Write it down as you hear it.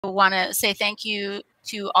want to say thank you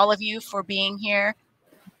to all of you for being here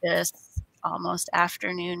this almost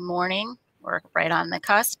afternoon, morning. We're right on the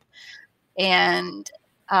cusp. And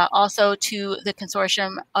also to the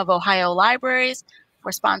Consortium of Ohio Libraries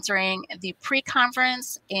for sponsoring the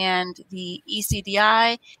pre-conference, and the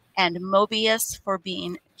ECDI and Mobius for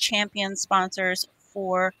being champion sponsors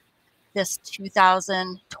for this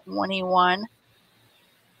 2021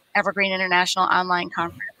 Evergreen International Online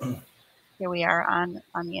Conference. Here we are on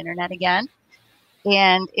the internet again.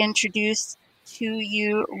 And introduce to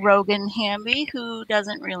you Rogan Hamby, who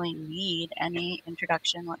doesn't really need any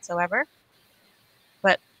introduction whatsoever.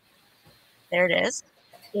 But there it is.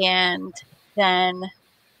 And then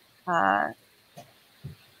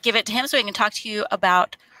give it to him so he can talk to you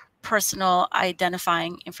about personal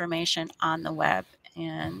identifying information on the web.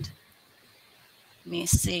 And let me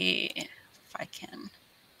see if I can.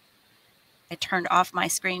 I turned off my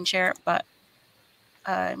screen share, but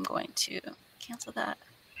I'm going to cancel that.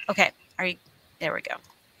 Okay, there we go.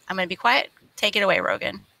 I'm going to be quiet. Take it away,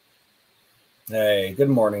 Rogan. Hey, good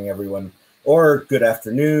morning, everyone. Or good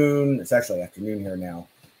afternoon. It's actually afternoon here now.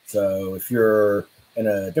 So if you're in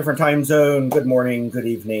a different time zone, good morning, good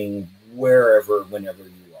evening, wherever, whenever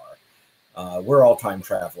you are. We're all time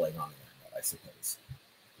traveling on the internet, I suppose.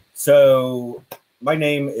 So my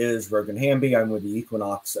name is Rogan Hamby. I'm with the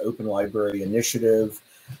Equinox Open Library Initiative.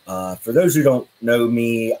 For those who don't know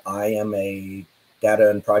me, I am a data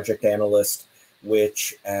and project analyst,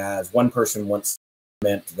 which, as one person once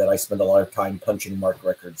meant, that I spend a lot of time punching MARC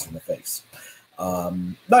records in the face.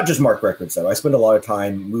 Not just MARC records, though. I spend a lot of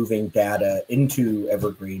time moving data into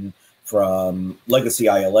Evergreen from legacy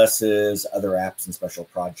ILSs, other apps and special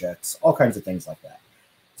projects, all kinds of things like that.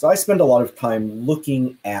 So I spend a lot of time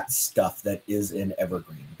looking at stuff that is in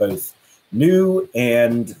Evergreen, both new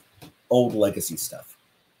and old legacy stuff.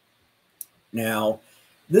 Now,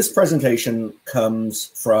 this presentation comes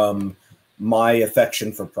from my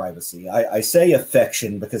affection for privacy. I say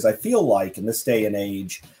affection because I feel like in this day and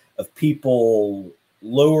age of people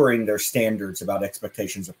lowering their standards about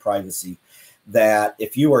expectations of privacy, that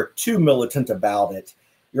if you are too militant about it,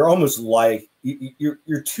 you're almost like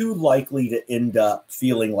you're too likely to end up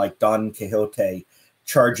feeling like Don Quixote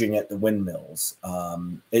charging at the windmills,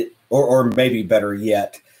 or maybe better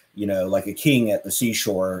yet, you know, like a king at the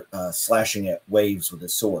seashore slashing at waves with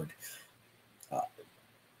his sword.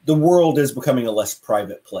 The world is becoming a less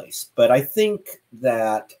private place, but I think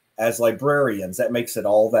that as librarians, that makes it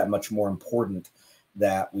all that much more important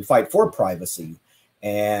that we fight for privacy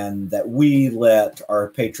and that we let our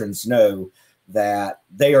patrons know that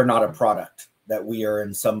they are not a product, that we are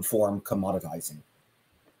in some form commoditizing.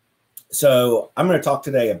 So I'm going to talk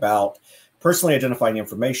today about personally identifying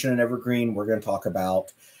information in Evergreen. We're going to talk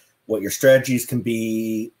about what your strategies can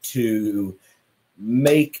be to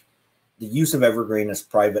make the use of Evergreen as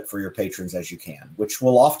private for your patrons as you can, which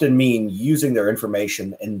will often mean using their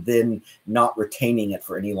information and then not retaining it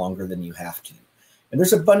for any longer than you have to. And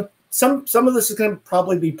there's a bunch, some of this is going to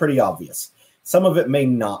probably be pretty obvious. Some of it may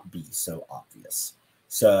not be so obvious.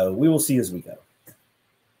 So we will see as we go.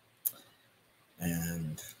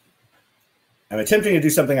 And I'm attempting to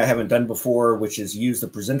do something I haven't done before, which is use the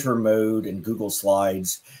presenter mode in Google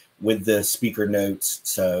Slides with the speaker notes.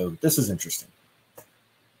 So this is interesting.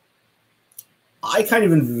 I kind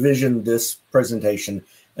of envision this presentation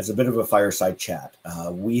as a bit of a fireside chat.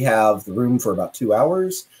 We have the room for about 2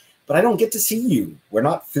 hours, but I don't get to see you. We're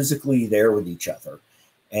not physically there with each other.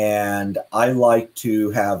 And I like to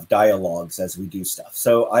have dialogues as we do stuff.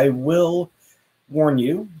 So I will warn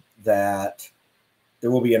you that there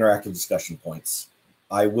will be interactive discussion points.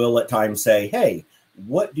 I will at times say, hey,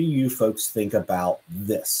 what do you folks think about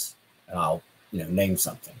this? And I'll, name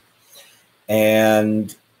something.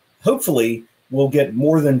 And hopefully we'll get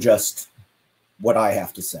more than just what I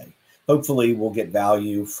have to say. Hopefully we'll get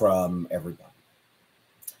value from everybody.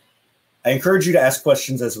 I encourage you to ask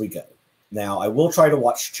questions as we go. Now, I will try to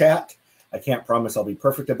watch chat. I can't promise I'll be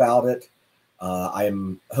perfect about it. I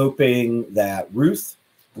am hoping that Ruth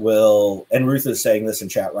will, and Ruth is saying this in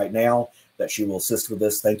chat right now, that she will assist with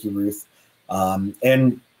this. Thank you, Ruth.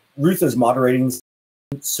 And Ruth is moderating,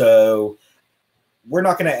 so we're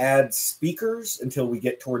not going to add speakers until we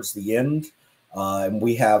get towards the end. And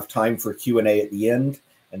we have time for Q&A at the end,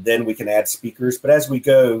 and then we can add speakers. But as we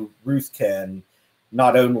go, Ruth can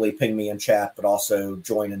not only ping me in chat, but also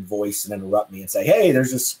join in voice and interrupt me and say, hey,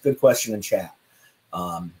 there's this good question in chat.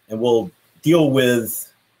 And we'll deal with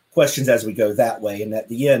questions as we go that way. And at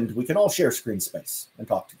the end, we can all share screen space and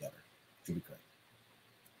talk together. Should be great.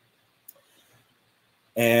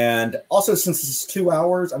 And also, since this is 2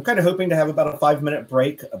 hours, I'm kind of hoping to have about a 5-minute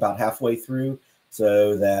break about halfway through.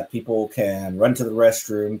 so that people can run to the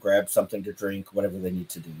restroom, grab something to drink, whatever they need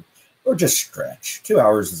to do, or just stretch. 2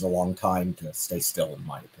 hours is a long time to stay still, in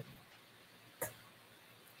my opinion.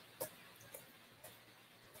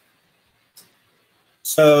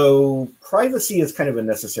 So privacy is kind of a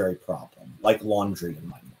necessary problem, like laundry in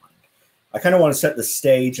my mind. I kind of want to set the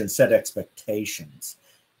stage and set expectations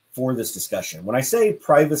for this discussion. When I say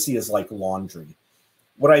privacy is like laundry,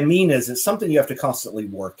 what I mean is it's something you have to constantly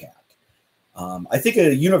work at. I think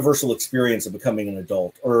a universal experience of becoming an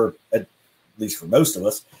adult, or at least for most of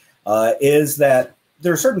us, is that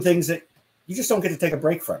there are certain things that you just don't get to take a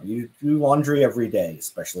break from. You do laundry every day,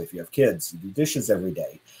 especially if you have kids. You do dishes every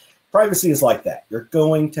day. Privacy is like that. You're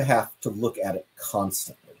going to have to look at it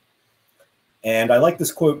constantly. And I like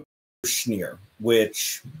this quote, Schneer,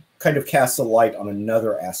 which kind of casts a light on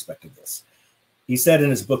another aspect of this. He said in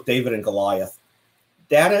his book, David and Goliath,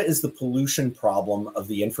 "Data is the pollution problem of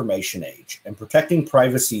the information age, and protecting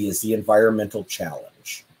privacy is the environmental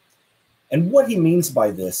challenge." And what he means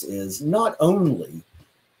by this is not only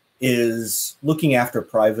is looking after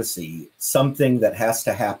privacy something that has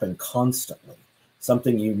to happen constantly,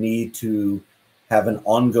 something you need to have an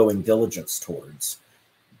ongoing diligence towards,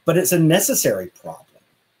 but it's a necessary problem.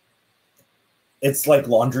 It's like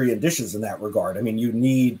laundry and dishes in that regard. I mean, you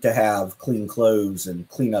need to have clean clothes and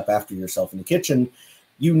clean up after yourself in the kitchen.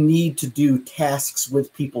 You need to do tasks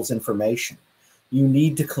with people's information. You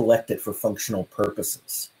need to collect it for functional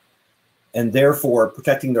purposes. And therefore,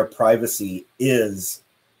 protecting their privacy is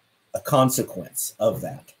a consequence of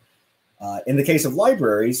that. In the case of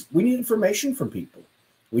libraries, we need information from people.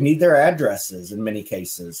 We need their addresses in many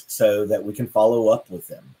cases so that we can follow up with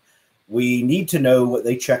them. We need to know what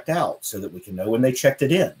they checked out so that we can know when they checked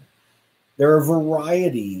it in. There are a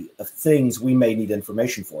variety of things we may need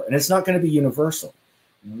information for, and it's not going to be universal.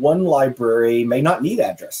 One library may not need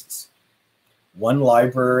addresses. One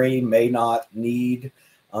library may not need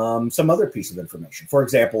some other piece of information. For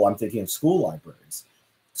example, I'm thinking of school libraries.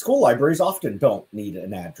 School libraries often don't need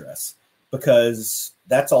an address because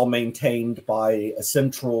that's all maintained by a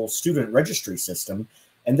central student registry system,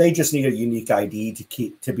 and they just need a unique ID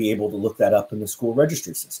to be able to look that up in the school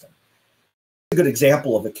registry system. A good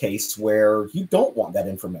example of a case where you don't want that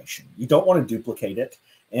information. You don't want to duplicate it,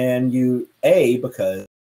 and because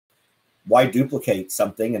why duplicate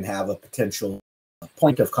something and have a potential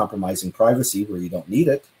point of compromising privacy where you don't need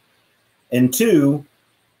it? And two,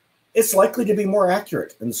 it's likely to be more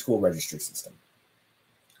accurate in the school registry system.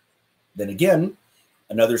 Then again,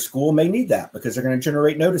 another school may need that because they're going to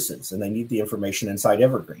generate notices and they need the information inside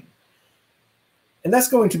Evergreen. And that's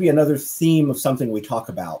going to be another theme of something we talk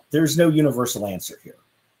about. There's no universal answer here.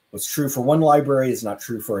 What's true for one library is not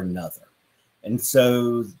true for another. And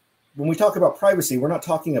so when we talk about privacy, we're not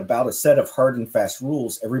talking about a set of hard and fast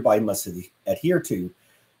rules everybody must adhere to,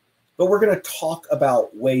 but we're going to talk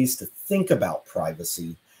about ways to think about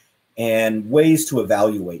privacy and ways to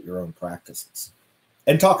evaluate your own practices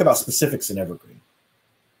and talk about specifics in Evergreen.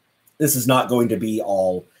 This is not going to be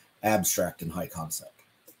all abstract and high concept.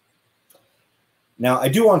 Now, I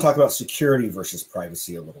do want to talk about security versus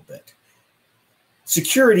privacy a little bit.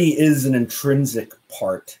 Security is an intrinsic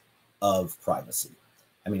part of privacy.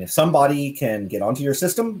 I mean, if somebody can get onto your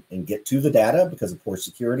system and get to the data because of poor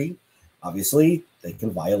security, obviously they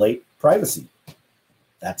can violate privacy.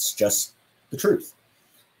 That's just the truth.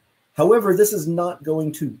 However, this is not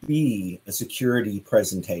going to be a security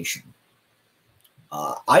presentation.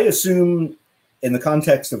 I assume in the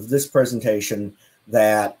context of this presentation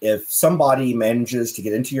that if somebody manages to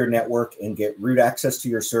get into your network and get root access to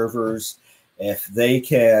your servers, if they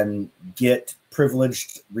can get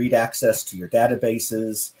privileged read access to your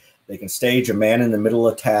databases, they can stage a man-in-the-middle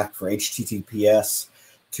attack for HTTPS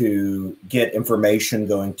to get information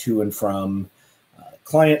going to and from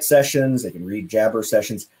client sessions, they can read Jabber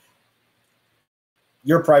sessions.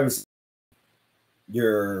 Your privacy,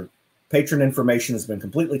 your patron information has been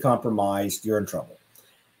completely compromised, you're in trouble.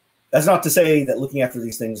 That's not to say that looking after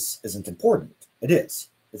these things isn't important. It is.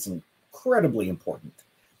 It's incredibly important.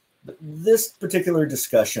 But this particular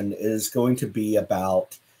discussion is going to be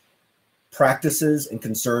about practices and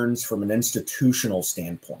concerns from an institutional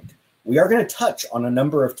standpoint. We are going to touch on a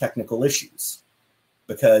number of technical issues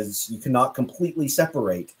because you cannot completely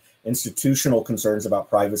separate institutional concerns about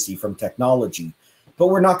privacy from technology. But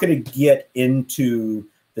we're not going to get into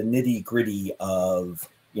the nitty-gritty of,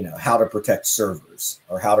 how to protect servers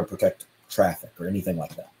or how to protect traffic or anything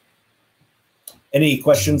like that. Any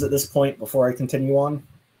questions at this point before I continue on?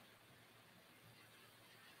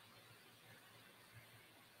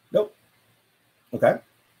 Nope. Okay.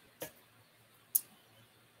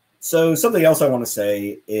 So something else I want to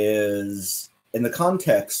say is in the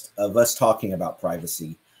context of us talking about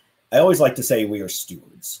privacy, I always like to say we are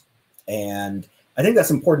stewards. And I think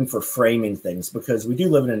that's important for framing things because we do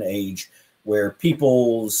live in an age where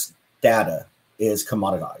people's data is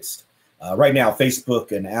commoditized. Right now,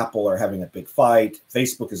 Facebook and Apple are having a big fight.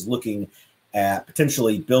 Facebook is looking at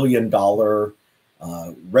potentially billion-dollar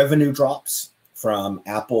revenue drops from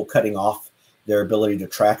Apple cutting off their ability to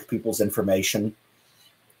track people's information.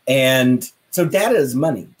 And so data is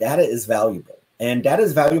money. Data is valuable. And data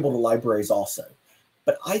is valuable to libraries also.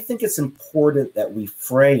 But I think it's important that we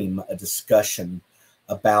frame a discussion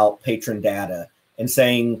about patron data and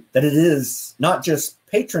saying that it is not just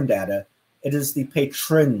patron data, it is the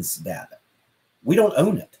patron's data. We don't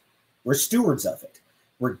own it. We're stewards of it.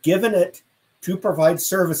 We're given it to provide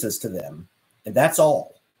services to them, and that's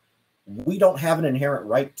all. We don't have an inherent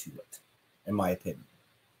right to it, in my opinion.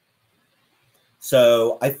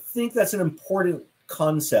 So I think that's an important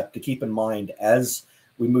concept to keep in mind as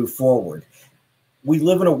we move forward. We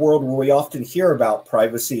live in a world where we often hear about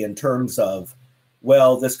privacy in terms of,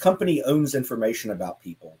 well, this company owns information about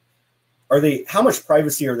people. How much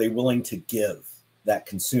privacy are they willing to give that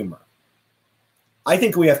consumer? I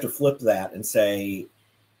think we have to flip that and say,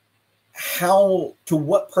 to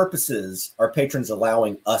what purposes are patrons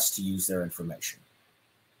allowing us to use their information?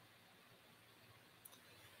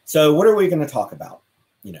 So what are we going to talk about,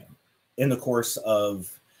 in the course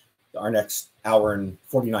of our next hour and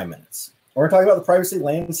 49 minutes? We're going to talk about the privacy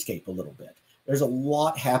landscape a little bit. There's a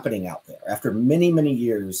lot happening out there. After many, many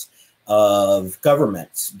years of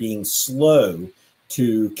governments being slow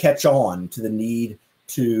to catch on to the need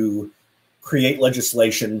to create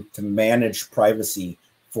legislation to manage privacy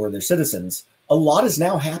for their citizens, a lot is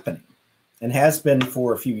now happening and has been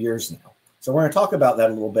for a few years now. So we're going to talk about that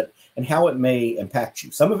a little bit and how it may impact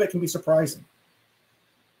you. Some of it can be surprising.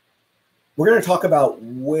 We're going to talk about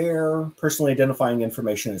where personally identifying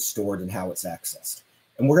information is stored and how it's accessed.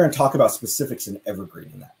 And we're going to talk about specifics in Evergreen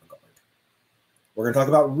in that regard. We're going to talk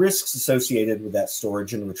about risks associated with that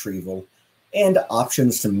storage and retrieval and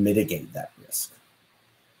options to mitigate that risk.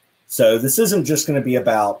 So this isn't just going to be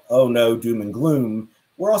about, oh no, doom and gloom.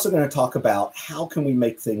 We're also going to talk about how can we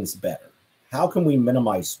make things better? How can we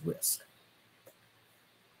minimize risk?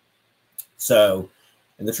 So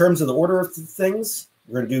in the terms of the order of things,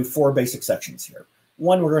 we're going to do 4 basic sections here.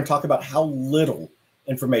 One, we're going to talk about how little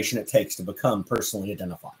information it takes to become personally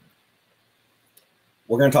identifying.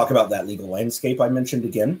 We're going to talk about that legal landscape I mentioned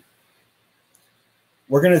again.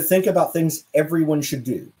 We're going to think about things everyone should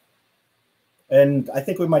do. And I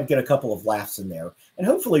think we might get a couple of laughs in there and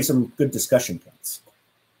hopefully some good discussion points.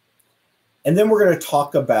 And then we're going to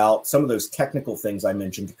talk about some of those technical things I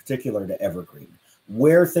mentioned, in particular to Evergreen,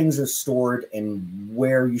 where things are stored and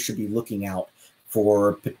where you should be looking out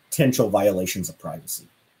for potential violations of privacy.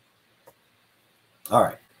 All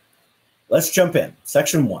right, let's jump in.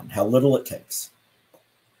 Section 1, how little it takes.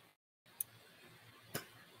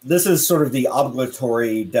 This is sort of the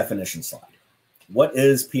obligatory definition slide. What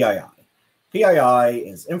is PII? PII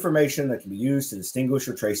is information that can be used to distinguish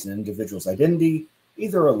or trace an individual's identity,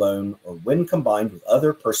 either alone or when combined with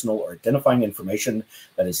other personal or identifying information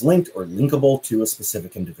that is linked or linkable to a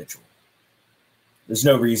specific individual. There's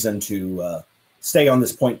no reason to stay on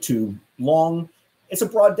this point too long. It's a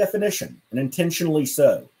broad definition, and intentionally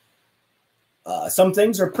so. Some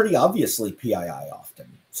things are pretty obviously PII often.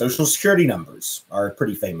 Social security numbers are a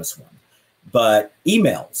pretty famous one. But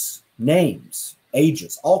emails, names,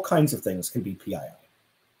 ages, all kinds of things can be PII.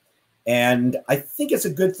 And I think it's a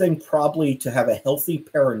good thing probably to have a healthy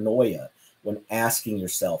paranoia when asking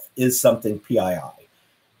yourself, is something PII?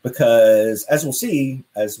 Because as we'll see,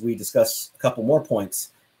 as we discuss a couple more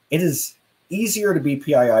points, it is easier to be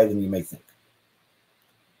PII than you may think.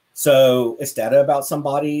 So it's data about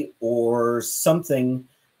somebody or something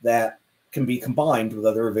that can be combined with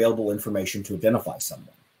other available information to identify someone.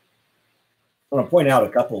 I want to point out a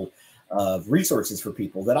couple of resources for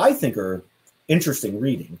people that I think are interesting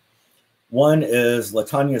reading. One is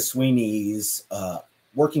LaTanya Sweeney's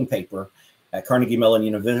working paper at Carnegie Mellon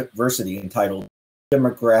University entitled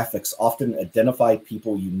Demographics Often Identify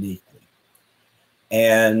People Uniquely.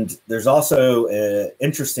 And there's also an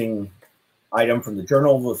interesting item from the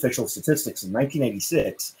Journal of Official Statistics in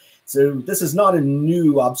 1986. So this is not a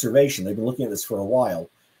new observation. They've been looking at this for a while.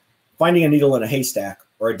 Finding a needle in a haystack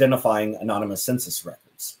or identifying anonymous census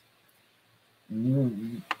records.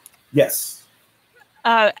 Yes.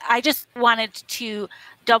 I just wanted to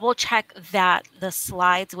double check that the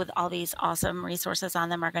slides with all these awesome resources on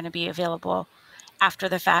them are going to be available after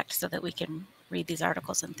the fact so that we can read these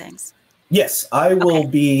articles and things. Yes, I will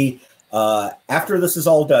be, after this is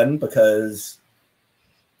all done, because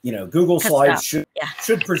Google Slides yeah.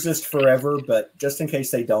 should persist forever, but just in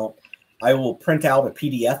case they don't, I will print out a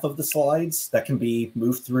PDF of the slides that can be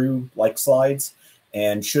moved through like slides,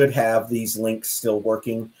 and should have these links still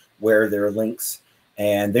working where there are links,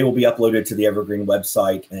 and they will be uploaded to the Evergreen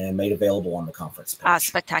website and made available on the conference page.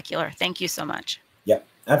 Spectacular. Thank you so much. Yep,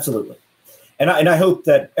 absolutely. And I hope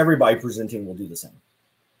that everybody presenting will do the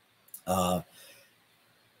same.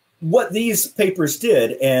 What these papers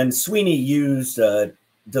did, and Sweeney used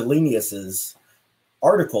Delineus's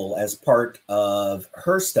article as part of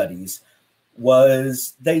her studies,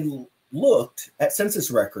 was they looked at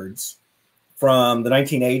census records from the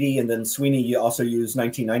 1980, and then Sweeney also used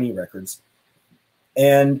 1990 records.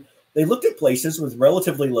 And they looked at places with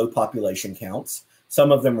relatively low population counts.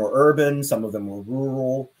 Some of them were urban, some of them were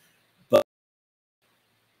rural, but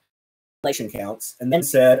population counts, and then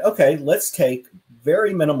said, okay, let's take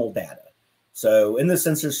very minimal data. So in the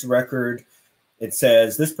census record, it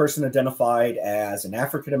says this person identified as an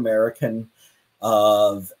African-American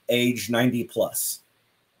of age 90 plus.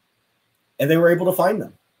 And they were able to find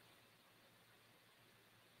them.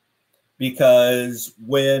 Because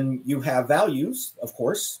when you have values, of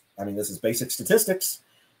course, I mean, this is basic statistics,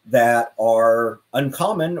 that are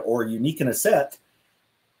uncommon or unique in a set,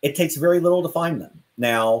 it takes very little to find them.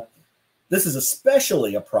 Now, this is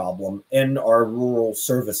especially a problem in our rural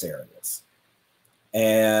service areas.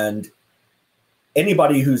 And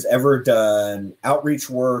anybody who's ever done outreach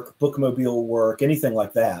work, bookmobile work, anything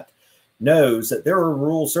like that, knows that there are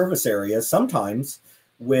rural service areas sometimes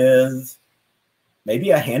with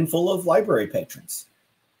maybe a handful of library patrons.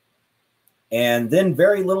 And then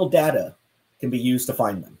very little data can be used to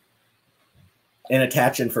find them and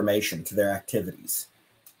attach information to their activities.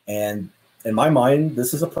 And in my mind,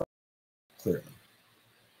 this is a problem, clearly.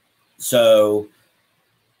 So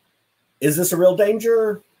is this a real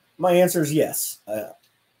danger? My answer is yes.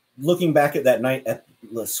 Looking back at that night, at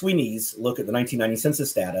Sweeney's look at the 1990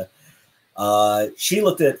 census data, she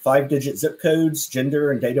looked at 5-digit zip codes,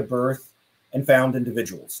 gender, and date of birth, and found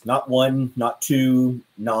individuals. Not one, not two,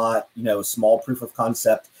 not a small proof of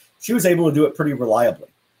concept. She was able to do it pretty reliably.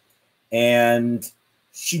 And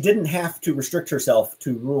she didn't have to restrict herself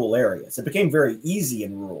to rural areas. It became very easy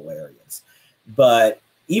in rural areas. But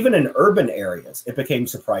even in urban areas, it became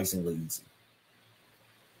surprisingly easy.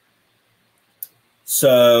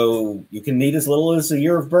 So you can need as little as a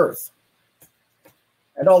year of birth.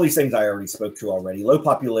 And all these things I already spoke to already. Low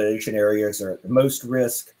population areas are at the most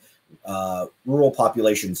risk. Rural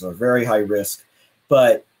populations are very high risk.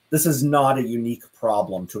 But this is not a unique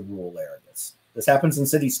problem to rural areas. This happens in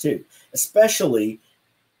cities too, especially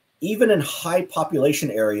even in high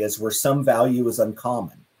population areas where some value is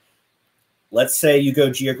uncommon. Let's say you go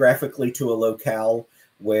geographically to a locale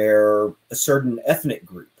where a certain ethnic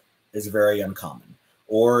group is very uncommon,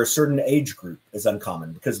 or a certain age group is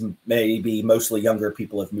uncommon because maybe mostly younger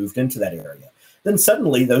people have moved into that area. Then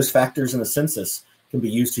suddenly those factors in a census can be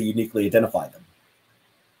used to uniquely identify them,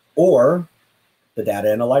 or the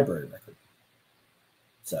data in a library record.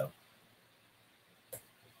 So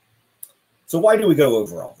why do we go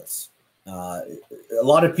over all this? A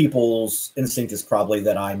lot of people's instinct is probably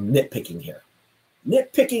that I'm nitpicking here.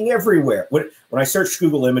 Nitpicking everywhere. When I searched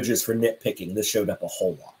Google Images for nitpicking, this showed up a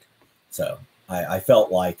whole lot. So I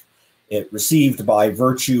felt like it received, by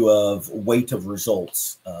virtue of weight of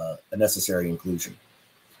results, a necessary inclusion.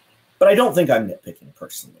 But I don't think I'm nitpicking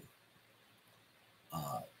personally.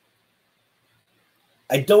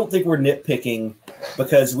 I don't think we're nitpicking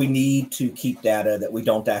because we need to keep data that we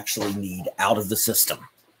don't actually need out of the system.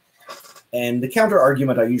 And the counter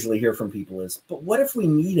argument I usually hear from people is, but what if we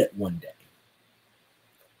need it one day?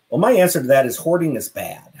 Well, my answer to that is hoarding is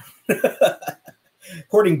bad.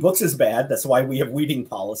 Hoarding books is bad. That's why we have weeding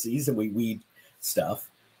policies and we weed stuff.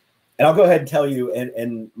 And I'll go ahead and tell you,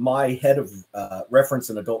 in my head of reference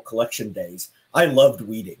and adult collection days, I loved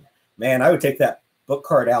weeding. Man, I would take that book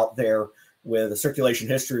cart out there with a circulation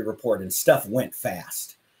history report and stuff went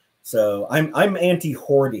fast. So I'm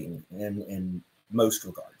anti-hoarding in most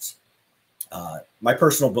regards. My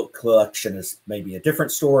personal book collection is maybe a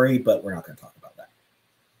different story, but we're not going to talk about that.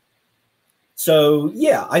 So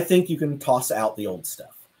yeah, I think you can toss out the old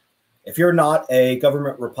stuff. If you're not a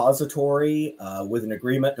government repository with an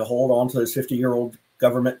agreement to hold on to those 50-year-old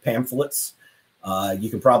government pamphlets, you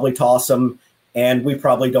can probably toss them, and we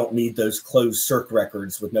probably don't need those closed circ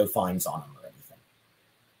records with no fines on them or anything.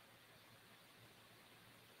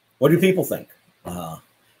 What do people think?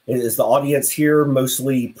 Is the audience here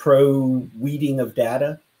mostly pro-weeding of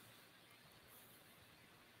data?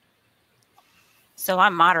 So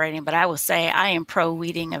I'm moderating, but I will say I am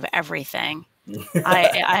pro-weeding of everything.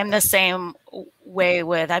 I'm the same way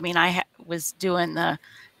with, I mean, I was doing the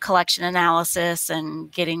collection analysis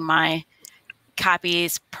and getting my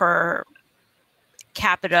copies per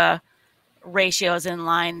capita ratios in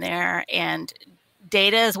line there. And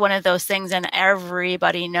data is one of those things, and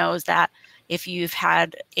everybody knows that if you've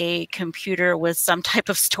had a computer with some type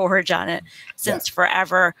of storage on it since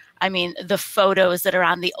forever, I mean, the photos that are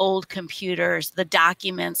on the old computers, the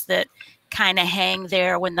documents that kind of hang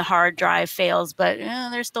there when the hard drive fails, but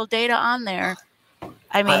there's still data on there.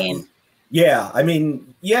 I mean, I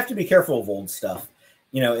mean, you have to be careful of old stuff.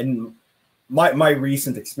 You know, in my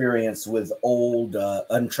recent experience with old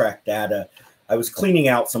untracked data, I was cleaning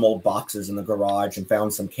out some old boxes in the garage and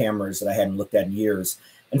found some cameras that I hadn't looked at in years,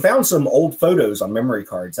 and found some old photos on memory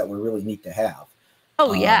cards that were really neat to have.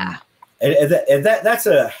 Oh, yeah. And that's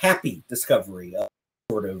a happy discovery of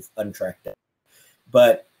sort of untracked data.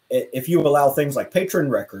 But if you allow things like patron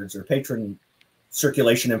records or patron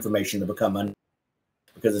circulation information to become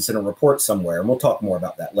because it's in a report somewhere, and we'll talk more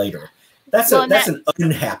about that later, that's an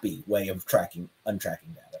unhappy way of untracking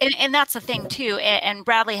data. And that's the thing too. And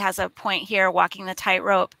Bradley has a point here, walking the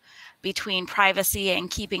tightrope between privacy and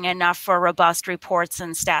keeping enough for robust reports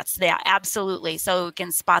and stats. Yeah, absolutely. So we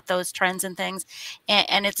can spot those trends and things.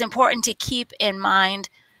 And it's important to keep in mind,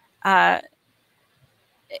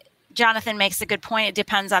 Jonathan makes a good point. It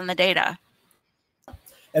depends on the data.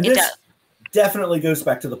 And this definitely goes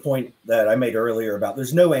back to the point that I made earlier about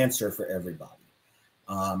there's no answer for everybody.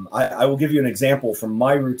 I will give you an example from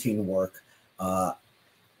my routine work.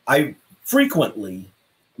 I frequently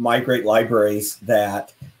migrate libraries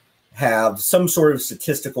that have some sort of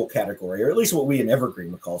statistical category, or at least what we in Evergreen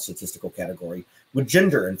would call statistical category, with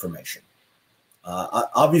gender information.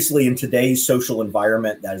 Obviously, in today's social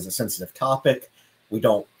environment, that is a sensitive topic. We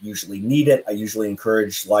don't usually need it. I usually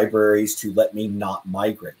encourage libraries to let me not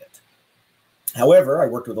migrate it. However, I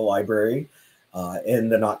worked with a library in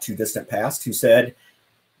the not too distant past who said,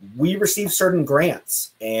 we receive certain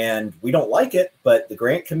grants and we don't like it, but the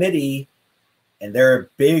grant committee, and their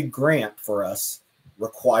big grant for us,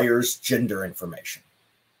 requires gender information.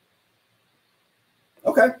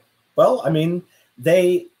 Okay, well, I mean,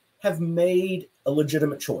 they have made a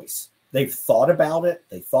legitimate choice. They've thought about it.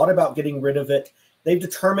 They thought about getting rid of it. They've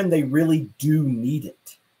determined they really do need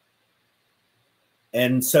it.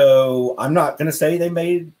 And so I'm not going to say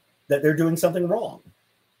that they're doing something wrong.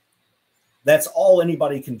 That's all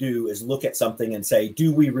anybody can do, is look at something and say,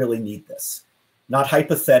 do we really need this? Not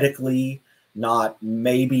hypothetically, not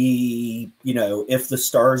maybe, if the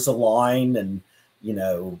stars align and,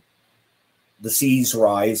 the seas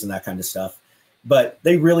rise and that kind of stuff. But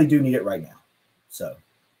they really do need it right now. So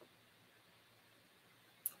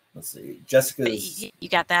let's see. Jessica's. You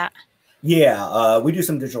got that? Yeah, we do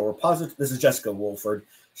some digital repository. This is Jessica Wolford.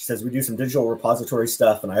 She says we do some digital repository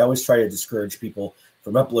stuff, and I always try to discourage people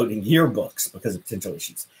from uploading yearbooks because of potential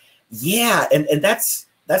issues. Yeah, and that's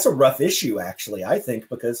a rough issue, actually, I think,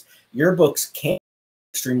 because yearbooks can be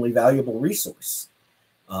an extremely valuable resource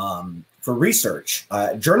for research.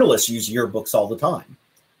 Journalists use yearbooks all the time,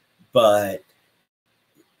 but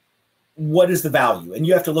what is the value? And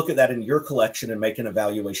you have to look at that in your collection and make an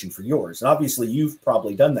evaluation for yours. And obviously, you've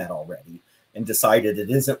probably done that already and decided it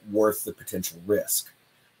isn't worth the potential risk.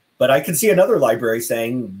 But I can see another library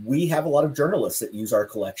saying, we have a lot of journalists that use our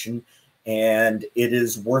collection, and it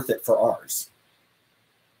is worth it for ours.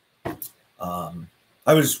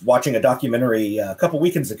 I was watching a documentary a couple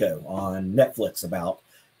weekends ago on Netflix about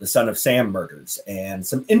the Son of Sam murders, and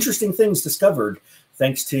some interesting things discovered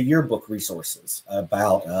thanks to yearbook resources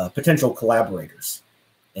about potential collaborators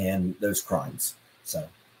and those crimes. So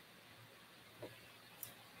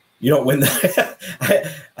you don't win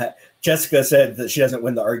the Jessica said that she doesn't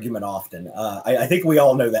win the argument often. I think we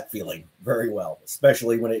all know that feeling very well,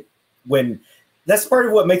 especially when that's part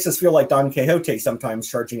of what makes us feel like Don Quixote sometimes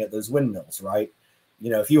charging at those windmills, right?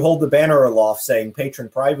 If you hold the banner aloft saying patron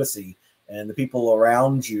privacy and the people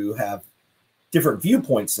around you have different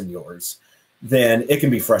viewpoints than yours, then it can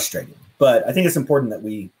be frustrating. But I think it's important that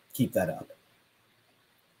we keep that up.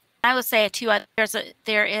 I would say too,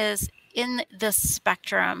 there is in the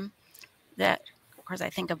spectrum that, of course, I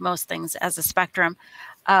think of most things as a spectrum,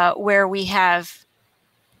 where we have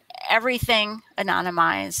everything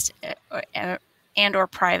anonymized and or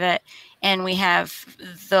private, and we have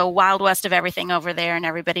the Wild West of everything over there, and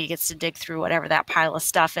everybody gets to dig through whatever that pile of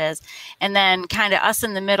stuff is. And then kind of us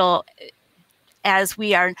in the middle, as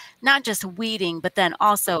we are not just weeding, but then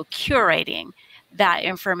also curating that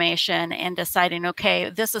information and deciding, okay,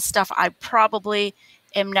 this is stuff I probably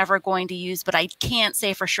am never going to use, but I can't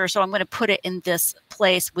say for sure, so I'm going to put it in this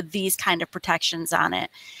place with these kind of protections on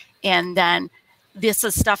it. And then this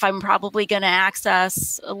is stuff I'm probably going to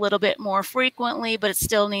access a little bit more frequently, but it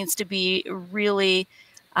still needs to be really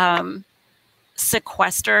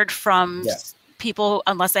sequestered from people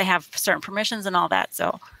unless they have certain permissions and all that.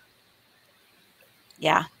 So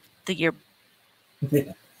yeah, yeah.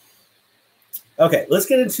 Okay, let's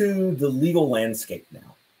get into the legal landscape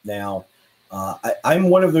now. Now, I'm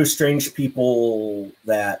one of those strange people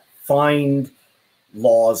that find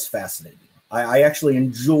laws fascinating. I actually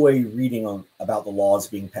enjoy reading about the laws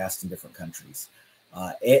being passed in different countries.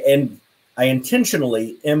 And I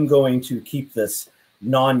intentionally am going to keep this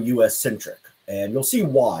non-US centric. And you'll see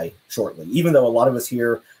why shortly. Even though a lot of us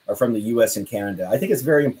here are from the US and Canada, I think it's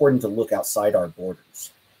very important to look outside our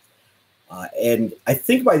borders. And I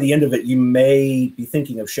think by the end of it, you may be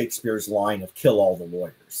thinking of Shakespeare's line of "kill all the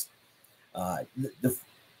lawyers."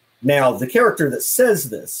 Now, the character that says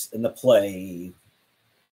this in the play,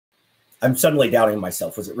 I'm suddenly doubting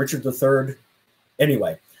myself. Was it Richard III?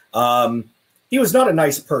 Anyway, he was not a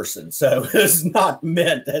nice person, so it's not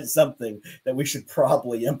meant as something that we should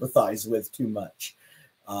probably empathize with too much.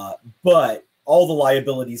 But all the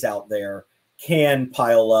liabilities out there can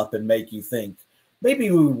pile up and make you think,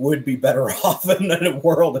 maybe we would be better off in a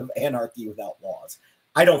world of anarchy without laws.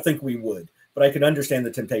 I don't think we would, but I can understand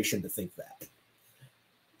the temptation to think that.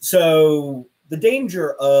 So the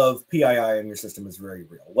danger of PII in your system is very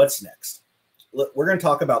real. What's next? Look, we're going to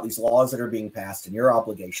talk about these laws that are being passed and your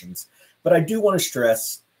obligations, but I do want to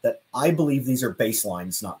stress that I believe these are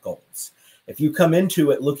baselines, not goals. If you come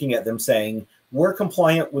into it looking at them saying, we're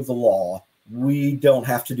compliant with the law, we don't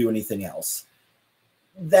have to do anything else,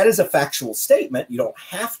 that is a factual statement. You don't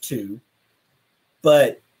have to,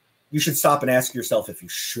 but you should stop and ask yourself if you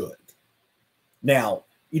should. Now,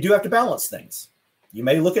 you do have to balance things. You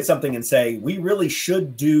may look at something and say, we really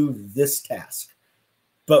should do this task,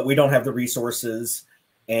 but we don't have the resources,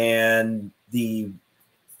 and the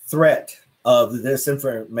threat of this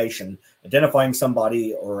information, identifying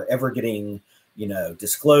somebody or ever getting,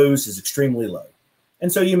 disclosed, is extremely low.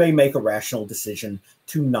 And so you may make a rational decision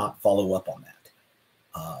to not follow up on that.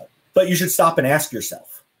 But you should stop and ask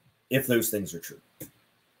yourself if those things are true.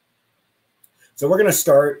 So we're going to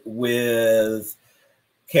start with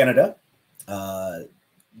Canada.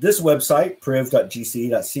 This website,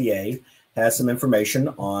 priv.gc.ca, has some information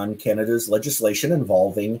on Canada's legislation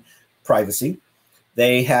involving privacy.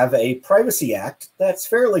 They have a Privacy Act that's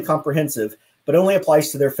fairly comprehensive, but only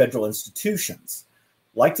applies to their federal institutions.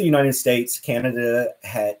 Like the United States, Canada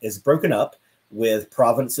is broken up with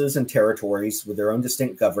provinces and territories with their own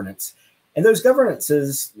distinct governance. And those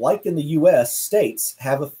governances, like in the US, states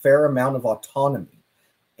have a fair amount of autonomy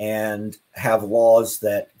and have laws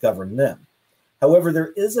that govern them. However,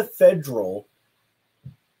 there is a federal,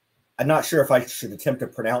 I'm not sure if I should attempt to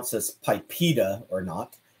pronounce this PIPEDA or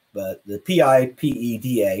not, but the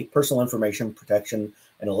PIPEDA, Personal Information Protection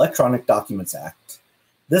and Electronic Documents Act.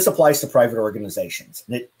 This applies to private organizations,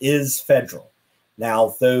 and it is federal.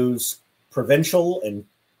 Now, those provincial and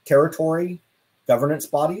territory governance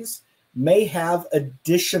bodies may have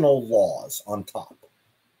additional laws on top.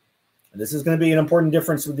 And this is going to be an important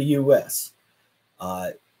difference with the US.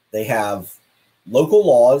 They have local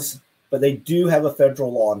laws, but they do have a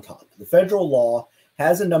federal law on top. The federal law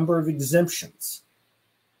has a number of exemptions,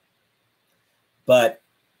 but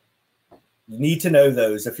you need to know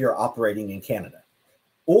those if you're operating in Canada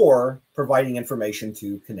or providing information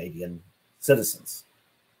to Canadian citizens.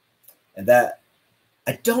 And that,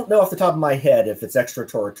 I don't know off the top of my head if it's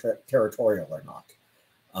extraterritorial or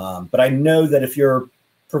not. But I know that if you're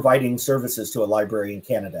providing services to a library in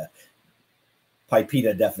Canada,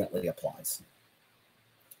 PIPEDA definitely applies.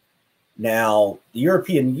 Now, the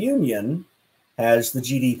European Union has the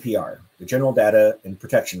GDPR, the General Data and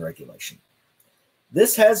Protection Regulation.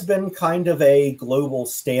 This has been kind of a global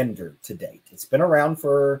standard to date. It's been around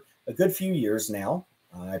for a good few years now.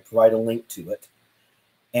 I provide a link to it.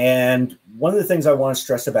 And one of the things I want to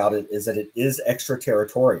stress about it is that it is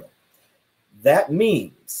extraterritorial. That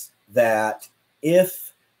means that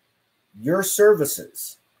if your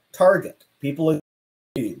services target people in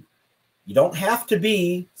the EU, you don't have to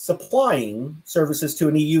be supplying services to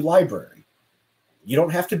an EU library. You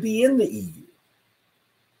don't have to be in the EU.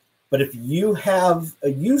 But if you have a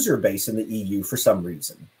user base in the EU for some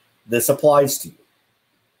reason, this applies to you.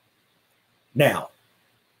 Now,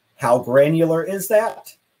 how granular is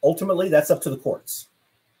that? Ultimately, that's up to the courts.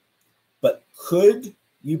 But could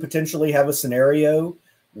you potentially have a scenario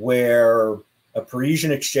where a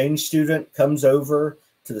Parisian exchange student comes over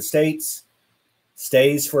to the States,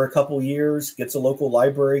 stays for a couple years, gets a local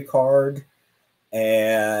library card,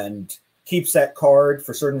 and keeps that card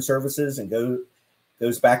for certain services and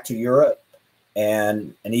goes back to Europe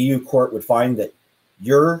and an EU court would find that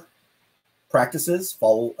your practices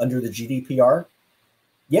fall under the GDPR?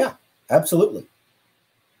 Yeah, absolutely.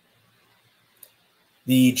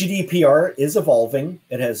 The GDPR is evolving.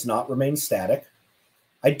 It has not remained static.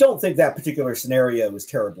 I don't think that particular scenario is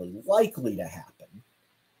terribly likely to happen.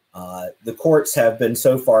 The courts have been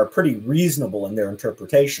so far pretty reasonable in their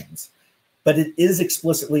interpretations, but it is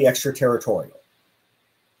explicitly extraterritorial.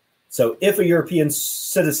 So if a European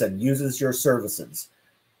citizen uses your services,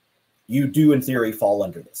 you do in theory fall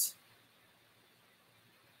under this.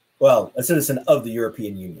 Well, a citizen of the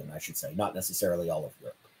European Union, I should say, not necessarily all of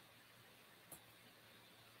Europe.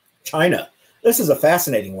 China. This is a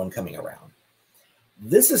fascinating one coming around.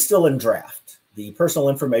 This is still in draft, the Personal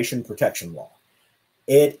Information Protection Law.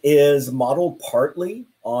 It is modeled partly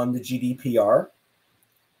on the GDPR.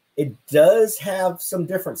 It does have some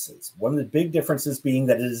differences. One of the big differences being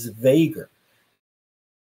that it is vaguer.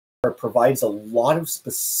 It provides a lot of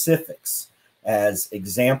specifics as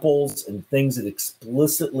examples and things it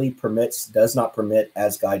explicitly permits, does not permit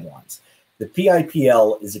as guidelines. The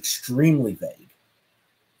PIPL is extremely vague,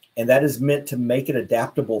 and that is meant to make it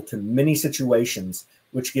adaptable to many situations,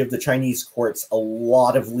 which give the Chinese courts a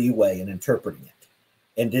lot of leeway in interpreting it.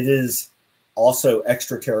 And it is also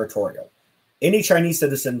extraterritorial. Any Chinese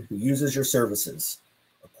citizen who uses your services,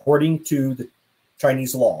 according to the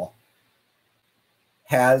Chinese law,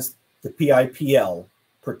 has the PIPL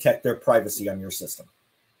protect their privacy on your system.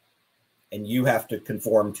 And you have to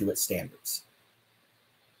conform to its standards.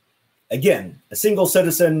 Again, a single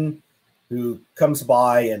citizen who comes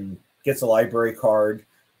by and gets a library card,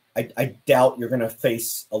 I doubt you're going to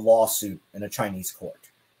face a lawsuit in a Chinese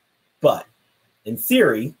court. But in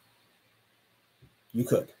theory, you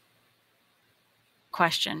could.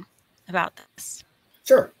 Question about this.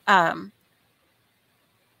 Sure. And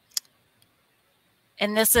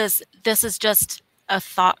this is just a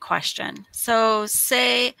thought question. So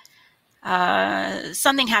say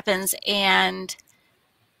something happens and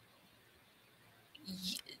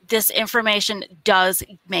this information does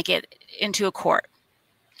make it into a court.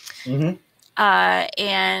 Mm-hmm.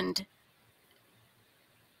 And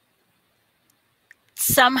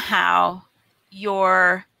somehow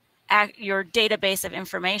your database of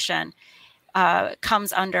information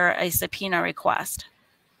comes under a subpoena request.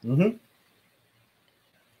 Mm-hmm.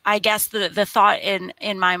 I guess the thought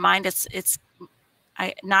in my mind, it's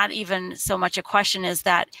not even so much a question, is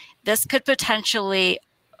that this could potentially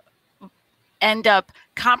end up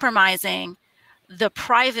compromising the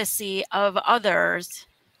privacy of others.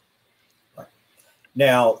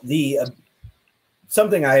 Now,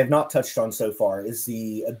 something I have not touched on so far is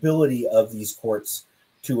the ability of these courts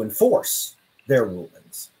to enforce their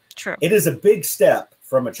rulings. True. It is a big step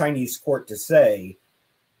from a Chinese court to say,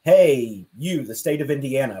 hey, you, the state of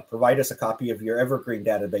Indiana, provide us a copy of your Evergreen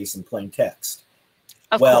database in plain text.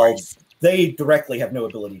 Of course. They directly have no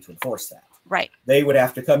ability to enforce that. Right. They would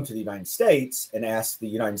have to come to the United States and ask the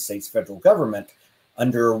United States federal government,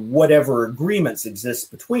 under whatever agreements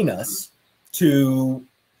exist between us, to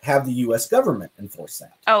have the U.S. government enforce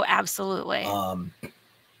that. Oh, absolutely.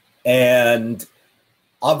 And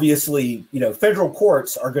obviously, federal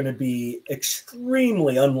courts are going to be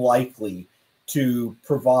extremely unlikely to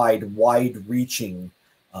provide wide-reaching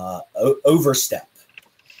overstep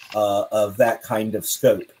of that kind of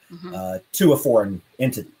scope to a foreign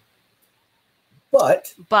entity.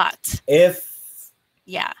 But if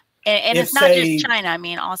yeah, and if it's not just China. I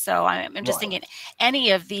mean, also, I'm just thinking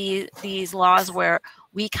any of these laws where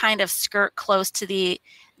we kind of skirt close to the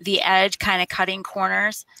edge, kind of cutting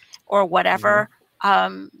corners or whatever,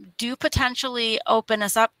 do potentially open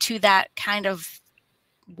us up to that kind of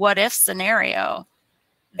what if scenario.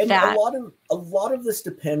 And a lot of this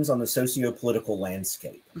depends on the socio-political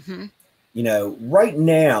landscape. Right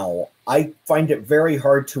now, I find it very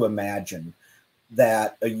hard to imagine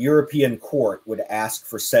that a European court would ask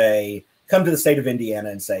for, say, come to the state of Indiana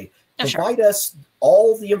and say, provide us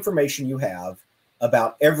all the information you have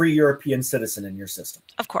about every European citizen in your system.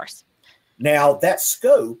 Of course. Now, that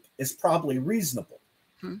scope is probably reasonable,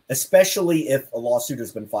 especially if a lawsuit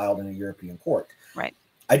has been filed in a European court. Right.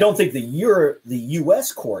 I don't think the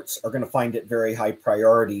U.S. courts are going to find it very high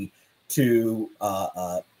priority to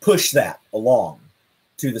push that along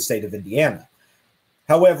to the state of Indiana.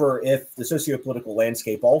 However, if the socio-political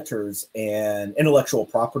landscape alters and intellectual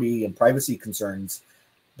property and privacy concerns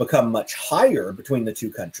become much higher between the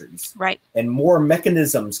two countries, and more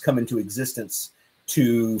mechanisms come into existence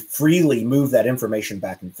to freely move that information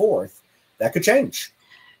back and forth, that could change.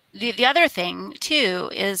 The other thing, too,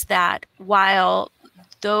 is that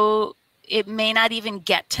though it may not even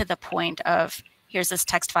get to the point of here's this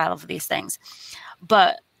text file of these things.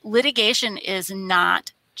 But litigation is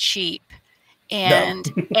not cheap. And,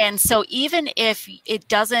 No. and so even if it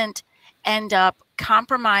doesn't end up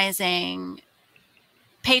compromising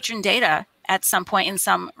patron data at some point in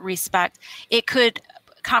some respect, it could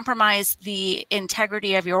compromise the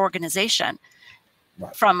integrity of your organization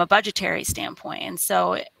from a budgetary standpoint. And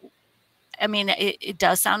so, I mean, it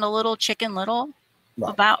does sound a little Chicken Little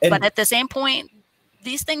but at the same point,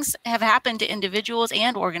 these things have happened to individuals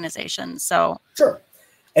and organizations. So sure.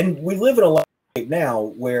 And we live in a landscape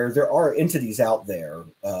now where there are entities out there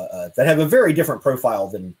that have a very different profile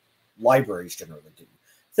than libraries generally do.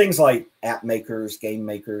 Things like app makers, game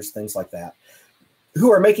makers, things like that,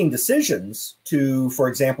 who are making decisions to, for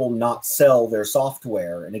example, not sell their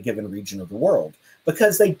software in a given region of the world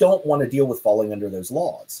because they don't want to deal with falling under those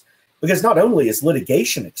laws. Because not only is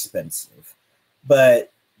litigation expensive,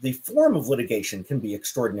 but the form of litigation can be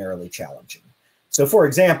extraordinarily challenging. So, for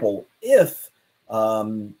example, if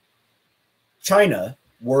China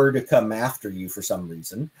were to come after you for some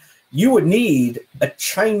reason, you would need a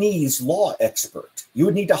Chinese law expert. You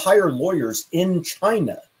would need to hire lawyers in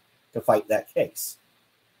China to fight that case,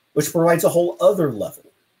 which provides a whole other level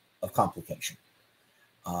of complication.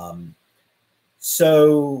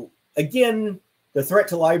 So, again, the threat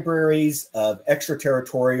to libraries of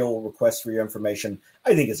extraterritorial requests for your information,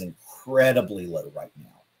 I think, is incredibly low right now.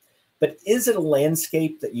 But is it a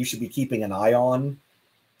landscape that you should be keeping an eye on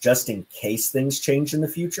just in case things change in the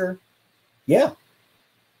future? Yeah.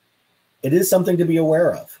 It is something to be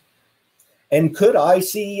aware of. And could I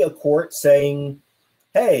see a court saying,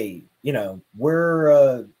 hey, you know, we're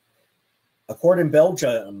a court in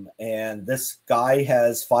Belgium and this guy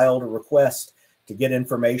has filed a request to get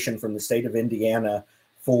information from the state of Indiana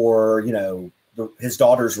for, you know, his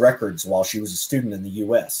daughter's records while she was a student in the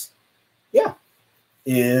U.S. Yeah.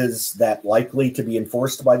 Is that likely to be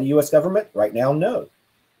enforced by the U.S. government? Right now, no.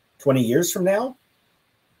 20 years from now,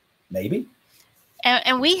 maybe.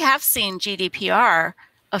 And we have seen GDPR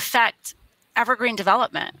affect Evergreen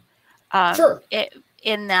development. Sure.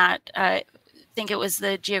 In that, I think it was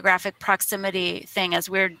the geographic proximity thing as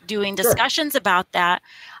we're doing discussions about that.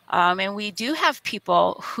 And we do have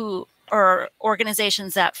people who are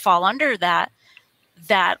organizations that fall under that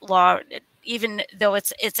law, even though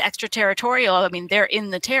it's extraterritorial. I mean, they're in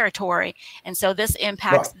the territory. And so this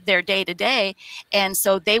impacts their day to day. And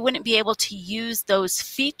so they wouldn't be able to use those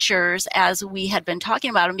features as we had been talking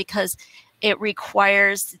about them because it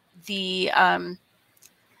requires the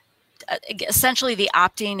essentially the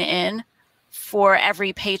opting in for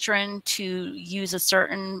every patron to use a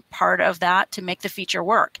certain part of that to make the feature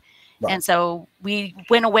work. And so we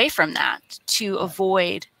went away from that to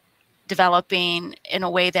avoid developing in a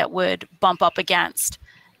way that would bump up against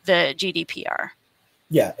the GDPR.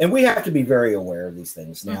 Yeah, and we have to be very aware of these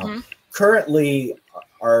things. Now, currently,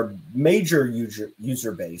 our major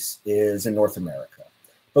user base is in North America,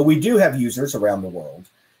 but we do have users around the world,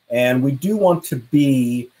 and we do want to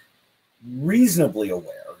be reasonably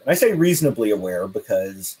aware. And I say reasonably aware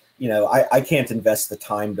because, you know, I can't invest the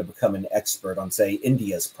time to become an expert on, say,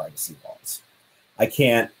 India's privacy laws. I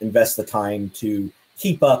can't invest the time to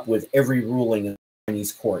keep up with every ruling in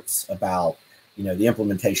Chinese courts about, you know, the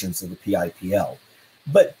implementations of the PIPL.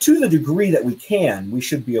 But to the degree that we can, we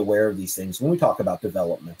should be aware of these things when we talk about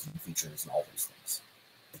development and features and all those things.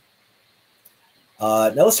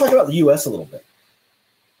 Now let's talk about the US a little bit.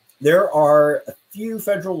 There are a few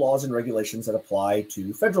federal laws and regulations that apply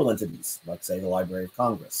to federal entities, like, say, the Library of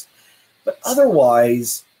Congress. But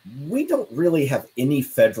otherwise, we don't really have any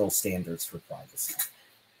federal standards for privacy.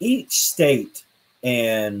 Each state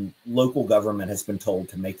and local government has been told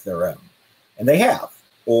to make their own, and they have,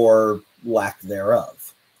 or lack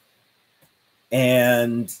thereof.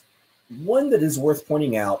 And one that is worth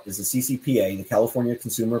pointing out is the CCPA, the California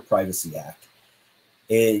Consumer Privacy Act.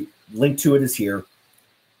 A link to it is here.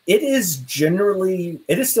 It is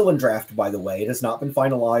still in draft, by the way. It has not been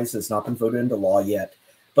finalized. It's not been voted into law yet.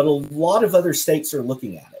 But a lot of other states are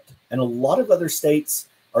looking at it. And a lot of other states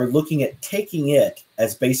are looking at taking it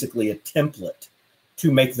as basically a template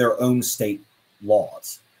to make their own state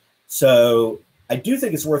laws. So I do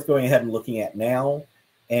think it's worth going ahead and looking at now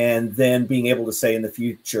and then being able to say in the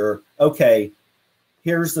future, okay,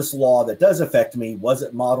 here's this law that does affect me. Was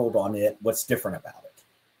it modeled on it? What's different about it?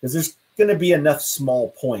 Because there's going to be enough small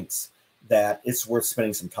points that it's worth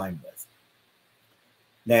spending some time with.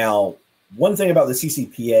 Now, one thing about the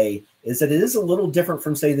CCPA is that it is a little different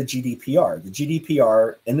from, say, the GDPR. The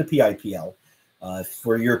GDPR and the PIPL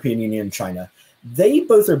for European Union and China, they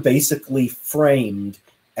both are basically framed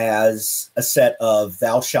as a set of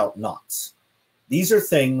thou shalt nots. These are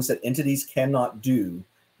things that entities cannot do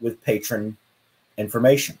with patron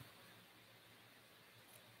information.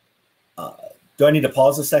 Do I need to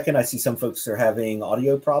pause a second? I see some folks are having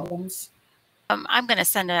audio problems. I'm going to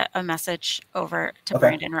send a message over to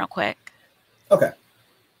Brandon real quick. Okay.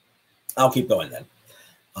 I'll keep going then.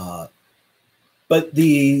 But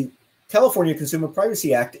the California Consumer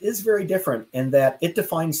Privacy Act is very different in that it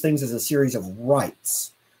defines things as a series of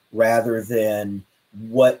rights rather than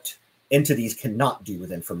what entities cannot do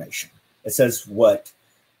with information. It says what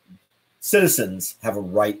citizens have a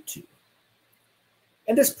right to.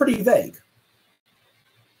 And it's pretty vague.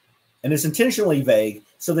 And it's intentionally vague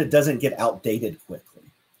so that it doesn't get outdated quickly.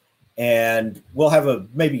 And we'll have a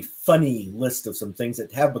maybe funny list of some things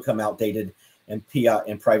that have become outdated in PI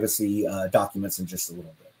and privacy documents in just a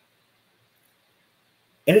little bit.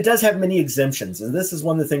 And it does have many exemptions. And this is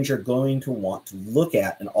one of the things you're going to want to look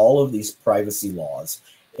at in all of these privacy laws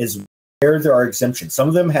is where there are exemptions. Some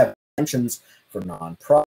of them have exemptions for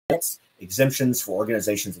nonprofits, exemptions for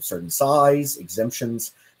organizations of certain size,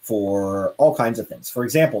 exemptions for all kinds of things. For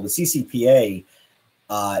example, the CCPA,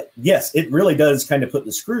 yes, it really does kind of put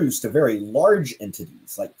the screws to very large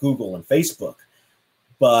entities like Google and Facebook.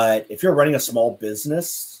 But if you're running a small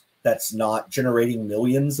business that's not generating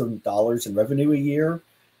millions of dollars in revenue a year,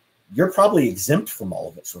 you're probably exempt from all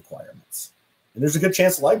of its requirements. And there's a good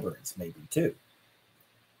chance libraries maybe too.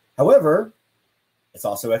 However, it's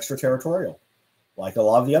also extraterritorial. Like a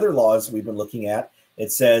lot of the other laws we've been looking at,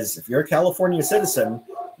 it says if you're a California citizen,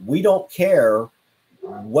 we don't care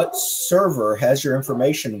what server has your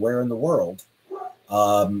information where in the world.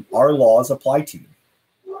 Our laws apply to you.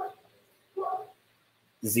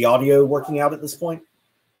 Is the audio working out at this point?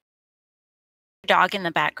 Dog in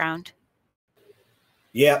the background.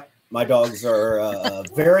 Yeah, my dogs are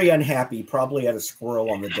very unhappy, probably at a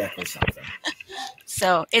squirrel on the deck or something.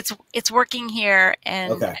 So it's working here,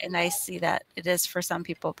 and okay. And I see that it is for some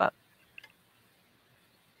people, but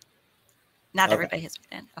not everybody has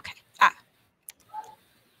been. Okay.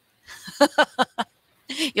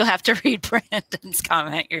 You'll have to read Brandon's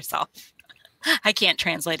comment yourself. I can't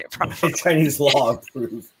translate it properly. Chinese law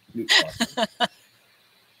approved.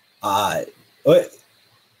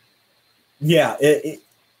 Yeah,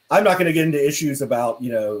 I'm not going to get into issues about,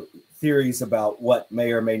 theories about what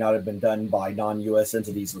may or may not have been done by non-U.S.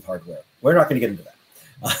 entities with hardware. We're not going to get into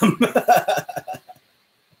that.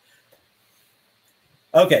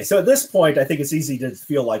 Okay, so at this point, I think it's easy to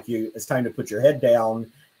feel like it's time to put your head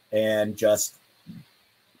down and just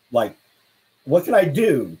like, what can I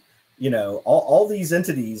do? All these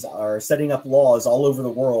entities are setting up laws all over the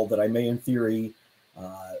world that I may, in theory,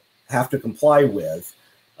 have to comply with,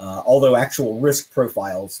 although actual risk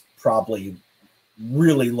profiles probably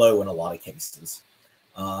really low in a lot of cases.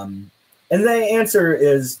 And the answer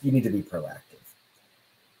is you need to be proactive.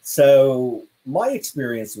 So my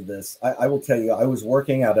experience with this, I will tell you, I was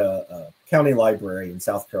working at a county library in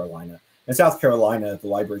South Carolina. In South Carolina, the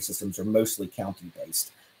library systems are mostly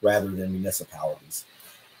county-based rather than municipalities.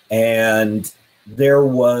 And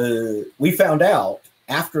we found out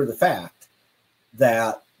after the fact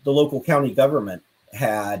that the local county government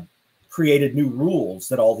had created new rules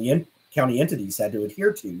that all the county entities had to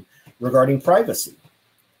adhere to regarding privacy.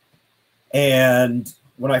 And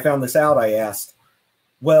when I found this out, I asked,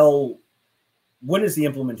 well, when is the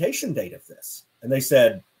implementation date of this? And they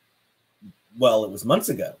said, well, it was months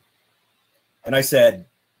ago. And I said,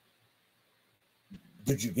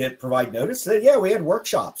 did you provide notice? They said, yeah, we had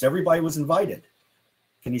workshops. Everybody was invited.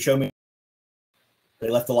 Can you show me? They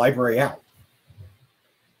left the library out.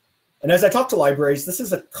 And as I talk to libraries, this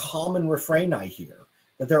is a common refrain I hear,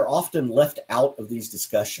 that they're often left out of these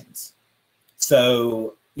discussions.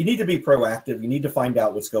 So you need to be proactive. You need to find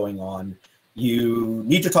out what's going on. You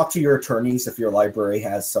need to talk to your attorneys if your library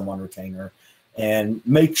has some on retainer, and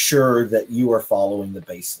make sure that you are following the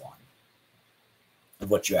baseline of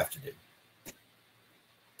what you have to do.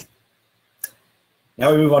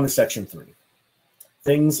 Now we move on to section 3,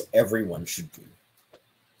 things everyone should do.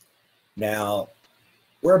 Now,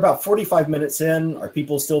 we're about 45 minutes in. Are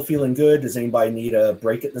people still feeling good? Does anybody need a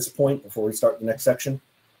break at this point before we start the next section?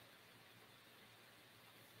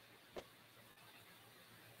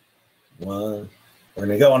 One. We're going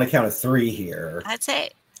to go on a count of 3 here. I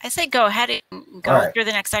say go ahead and go through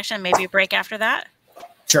the next section, maybe a break after that.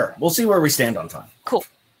 Sure. We'll see where we stand on time. Cool.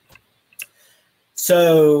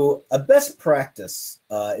 So a best practice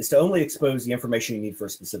is to only expose the information you need for a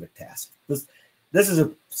specific task. This is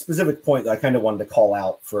a specific point that I kind of wanted to call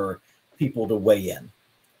out for people to weigh in.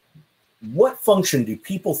 What function do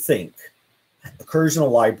people think occurs in a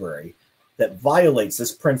library that violates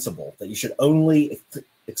this principle that you should only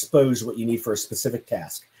expose what you need for a specific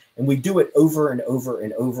task. And we do it over and over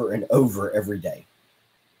and over and over every day.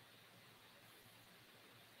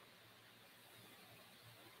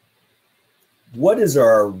 What is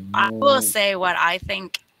our... I will say what I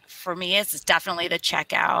think for me is definitely the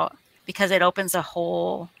checkout, because it opens a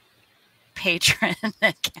whole patron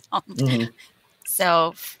account. Mm-hmm.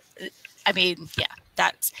 So, I mean, yeah,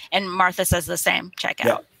 that's, and Martha says the same, checkout.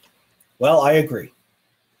 Yeah. Well, I agree.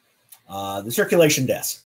 The circulation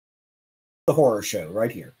desk, the horror show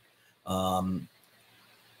right here. And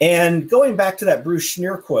going back to that Bruce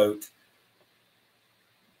Schneer quote,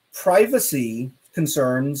 privacy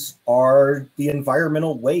concerns are the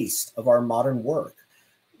environmental waste of our modern work.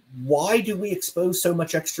 Why do we expose so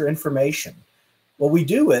much extra information? Well, we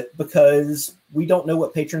do it because we don't know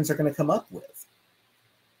what patrons are going to come up with.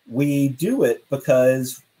 We do it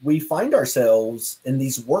because we find ourselves in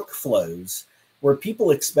these workflows where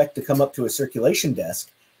people expect to come up to a circulation desk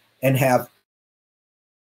and have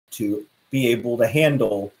to be able to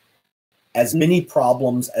handle as many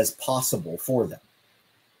problems as possible for them.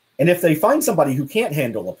 And if they find somebody who can't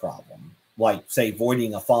handle a problem, like, say,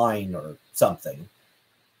 voiding a fine or something,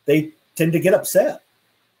 they tend to get upset,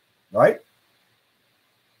 right?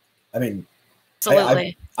 I mean,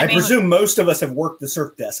 absolutely. I presume most of us have worked the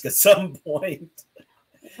circ desk at some point.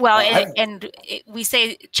 Well, we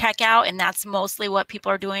say checkout, and that's mostly what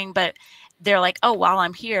people are doing, but they're like, oh, while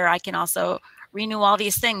I'm here, I can also renew all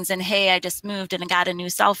these things. And hey, I just moved and I got a new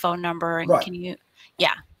cell phone number. And right. Can you,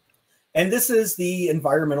 yeah. And this is the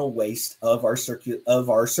environmental waste of our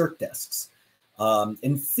circ desks.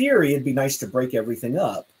 In theory, it'd be nice to break everything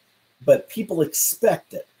up, but people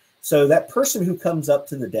expect it. So that person who comes up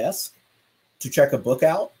to the desk to check a book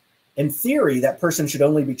out, in theory, that person should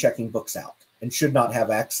only be checking books out and should not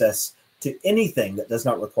have access to anything that does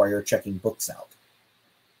not require checking books out.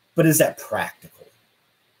 But is that practical?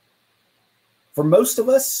 For most of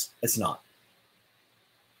us, it's not.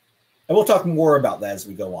 And we'll talk more about that as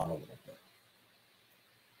we go on a little bit.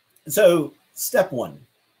 So step one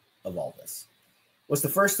of all this was the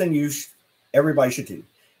first thing everybody should do.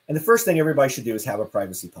 And the first thing everybody should do is have a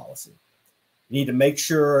privacy policy. You need to make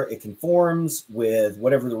sure it conforms with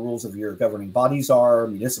whatever the rules of your governing bodies are,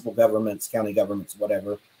 municipal governments, county governments,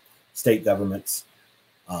 whatever, state governments.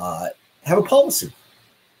 Have a policy.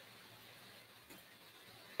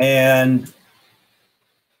 And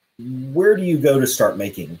where do you go to start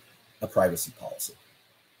making a privacy policy?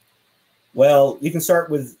 Well, you can start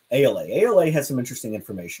with ALA. ALA has some interesting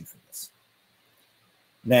information for this.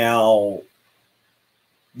 Now,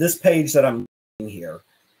 this page that I'm here,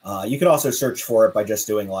 you can also search for it by just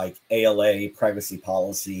doing like ALA privacy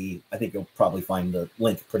policy. I think you'll probably find the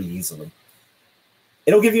link pretty easily.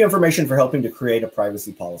 It'll give you information for helping to create a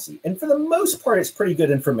privacy policy. And for the most part, it's pretty good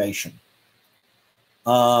information.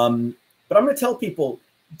 But I'm going to tell people,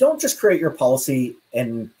 don't just create your policy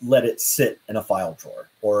and let it sit in a file drawer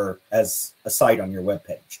or as a site on your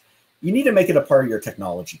webpage. You need to make it a part of your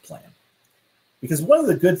technology plan. Because one of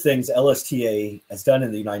the good things LSTA has done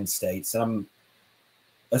in the United States, and I'm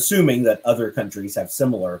assuming that other countries have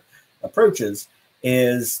similar approaches,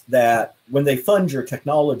 is that when they fund your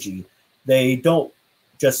technology, they don't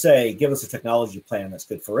just say, give us a technology plan that's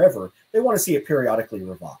good forever. They want to see it periodically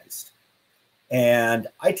revised. And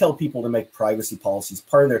I tell people to make privacy policies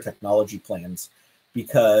part of their technology plans,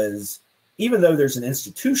 because even though there's an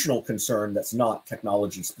institutional concern that's not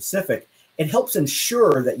technology specific, it helps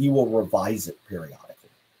ensure that you will revise it periodically,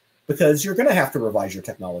 because you're going to have to revise your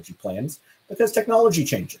technology plans because technology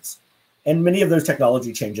changes. And many of those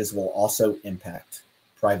technology changes will also impact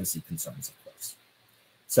privacy concerns, of course.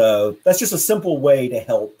 So that's just a simple way to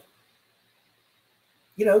help,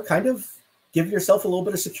 kind of give yourself a little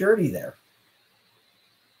bit of security there.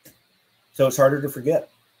 So it's harder to forget.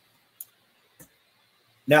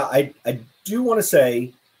 Now, I do want to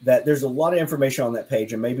say that there's a lot of information on that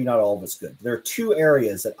page, and maybe not all of it's good. There are two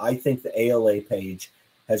areas that I think the ALA page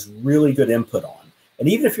has really good input on. And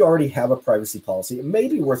even if you already have a privacy policy, it may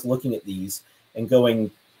be worth looking at these and going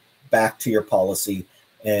back to your policy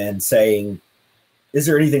and saying, is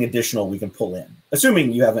there anything additional we can pull in?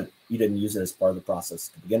 Assuming you didn't use it as part of the process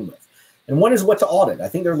to begin with. And one is what to audit. I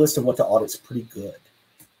think their list of what to audit is pretty good.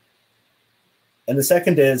 And the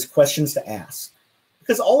second is questions to ask,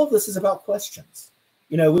 because all of this is about questions.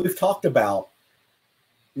 We've talked about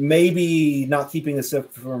maybe not keeping this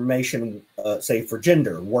information, say for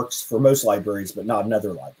gender, works for most libraries, but not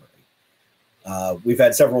another library. We've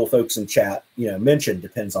had several folks in chat, mention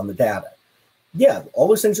depends on the data. Yeah, all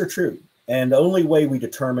those things are true. And the only way we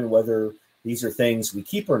determine whether these are things we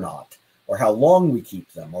keep or not, or how long we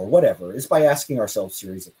keep them or whatever, is by asking ourselves a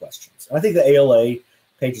series of questions. And I think the ALA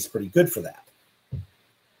page is pretty good for that.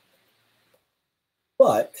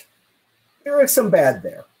 But there is some bad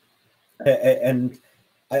there. And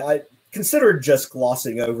I considered just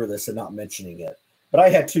glossing over this and not mentioning it, but I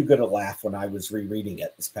had too good a laugh when I was rereading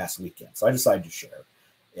it this past weekend, so I decided to share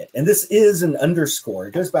it. And this is an underscore.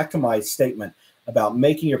 It goes back to my statement about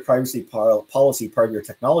making your privacy policy part of your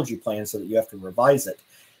technology plan so that you have to revise it.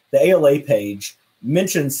 The ALA page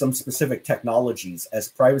mentions some specific technologies as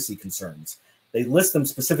privacy concerns. They list them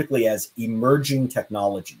specifically as emerging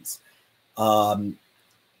technologies.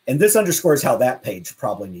 And this underscores how that page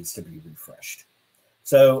probably needs to be refreshed.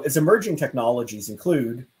 So its emerging technologies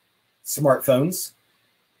include smartphones.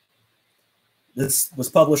 This was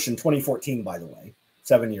published in 2014, by the way,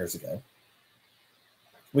 7 years ago.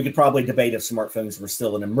 We could probably debate if smartphones were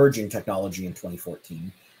still an emerging technology in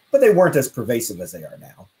 2014, but they weren't as pervasive as they are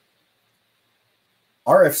now.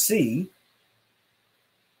 RFC,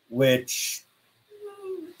 which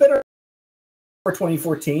better for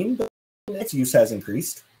 2014, but its use has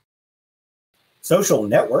increased. Social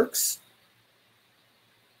networks,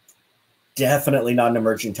 definitely not an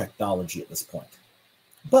emerging technology at this point,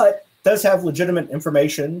 but does have legitimate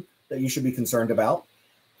information that you should be concerned about.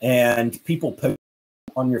 And people post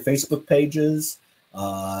on your Facebook pages,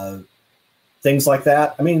 things like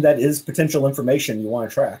that. I mean, that is potential information you want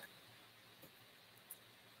to track.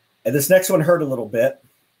 And this next one hurt a little bit.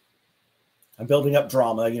 I'm building up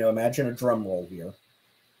drama. You know, imagine a drum roll here.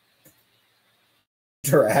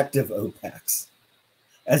 Interactive OPACs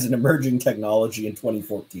as an emerging technology in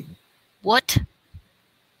 2014. What?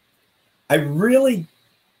 I really,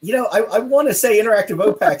 you know, I want to say interactive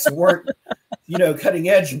OPACs weren't, you know, cutting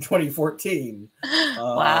edge in 2014.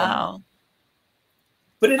 Wow.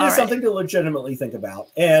 But it is something to legitimately think about.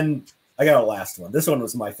 And I got a last one. This one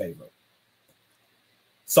was my favorite.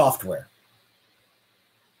 Software.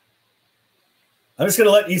 I'm just going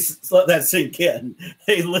to let that sink in.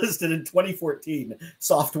 They listed in 2014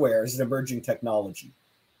 software as an emerging technology.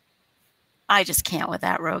 I just can't with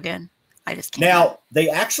that, Rogan. I just can't. Now, they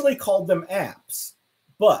actually called them apps,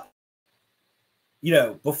 but, you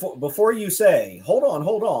know, before you say, hold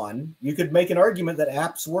on, you could make an argument that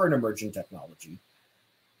apps were an emerging technology.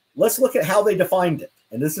 Let's look at how they defined it.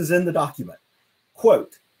 And this is in the document.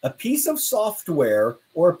 Quote, a piece of software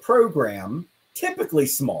or a program, typically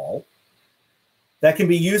small, that can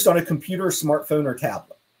be used on a computer, smartphone, or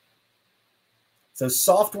tablet. So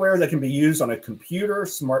software that can be used on a computer,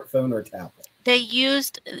 smartphone, or tablet. They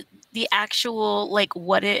used the actual, like,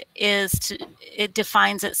 what it is, it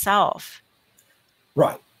defines itself.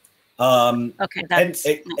 Right. Okay. That's,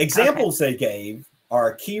 and examples they gave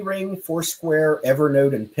are Keyring, Foursquare,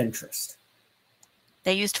 Evernote, and Pinterest.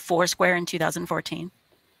 They used Foursquare in 2014.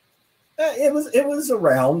 It was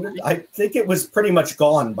around. I think it was pretty much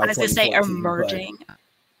gone by 2014. I was going to say emerging.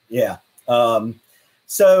 Yeah.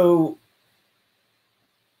 So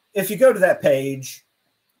if you go to that page,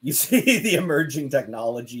 you see the emerging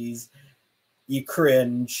technologies, you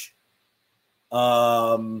cringe.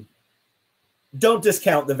 Don't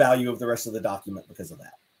discount the value of the rest of the document because of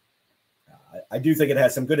that. I do think it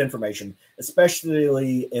has some good information,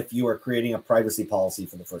 especially if you are creating a privacy policy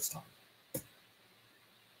for the first time.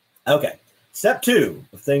 Okay, step 2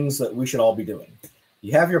 of things that we should all be doing.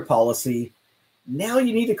 You have your policy. Now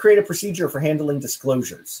you need to create a procedure for handling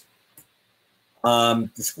disclosures.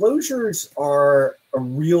 Disclosures are a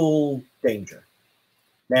real danger.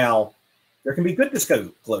 Now, there can be good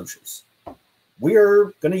disclosures.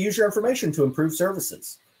 We're going to use your information to improve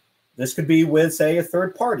services. This could be with, say, a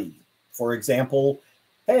third party. For example,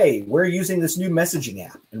 hey, we're using this new messaging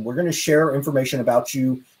app, and we're going to share information about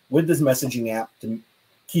you with this messaging app to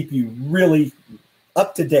keep you really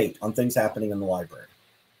up to date on things happening in the library.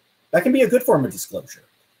 That can be a good form of disclosure.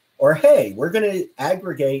 Or, hey, we're going to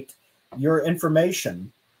aggregate your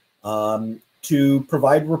information to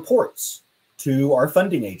provide reports to our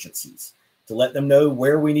funding agencies to let them know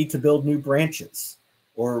where we need to build new branches.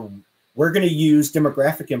 Or we're going to use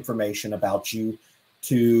demographic information about you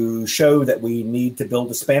to show that we need to build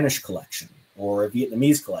a Spanish collection or a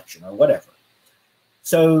Vietnamese collection or whatever.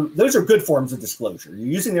 So those are good forms of disclosure. You're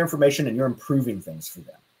using their information and you're improving things for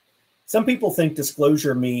them. Some people think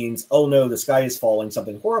disclosure means, oh no, the sky is falling,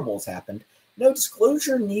 something horrible has happened. No,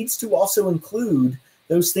 disclosure needs to also include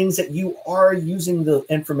those things that you are using the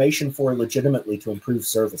information for legitimately to improve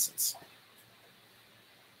services.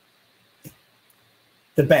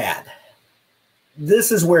 The bad.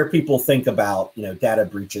 This is where people think about, you know, data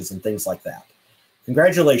breaches and things like that.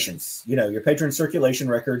 Congratulations. You know, your patron circulation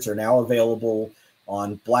records are now available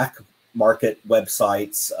on black market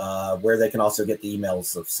websites where they can also get the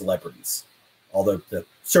emails of celebrities. although the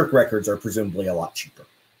circ records are presumably a lot cheaper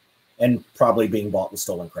and probably being bought with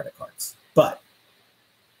stolen credit cards. But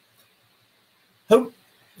hope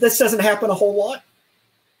this doesn't happen a whole lot,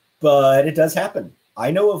 but it does happen.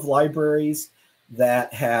 I know of libraries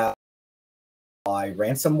that have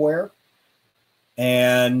ransomware,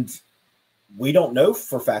 and we don't know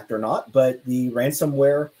for fact or not, but the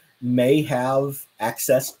ransomware may have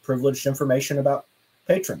accessed privileged information about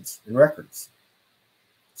patrons and records.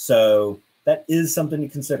 So that is something to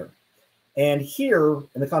consider. And here,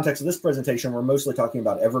 in the context of this presentation, we're mostly talking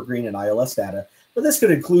about Evergreen and ILS data, but this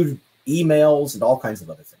could include emails and all kinds of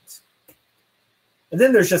other things. And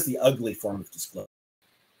then there's just the ugly form of disclosure.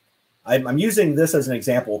 I'm using this as an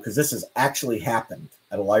example because this has actually happened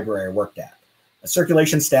at a library I worked at. A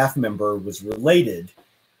circulation staff member was related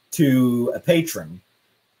to a patron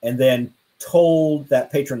and then told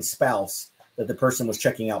that patron's spouse that the person was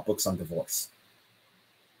checking out books on divorce.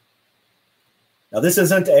 Now, this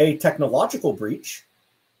isn't a technological breach.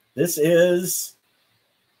 This is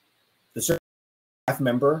the circulation staff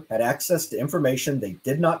member had access to information they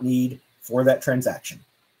did not need for that transaction,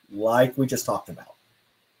 like we just talked about.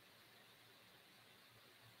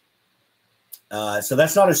 So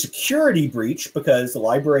that's not a security breach because the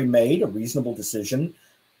library made a reasonable decision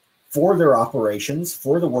for their operations,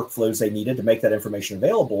 for the workflows they needed to make that information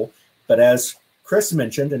available. But as Chris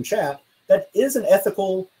mentioned in chat, that is an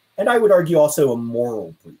ethical and I would argue also a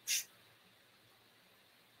moral breach.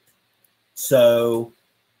 So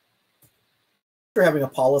after having a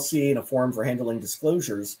policy and a forum for handling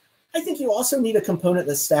disclosures, I think you also need a component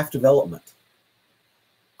that's staff development.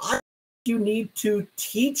 I think you need to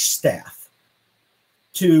teach staff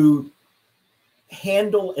to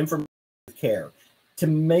handle information with care, to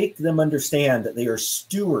make them understand that they are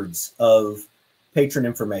stewards of patron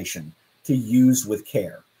information to use with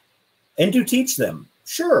care, and to teach them,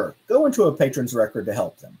 sure, go into a patron's record to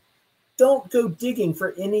help them. Don't go digging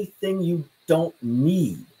for anything you don't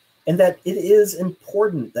need, and that it is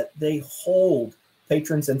important that they hold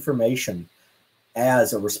patrons' information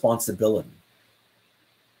as a responsibility.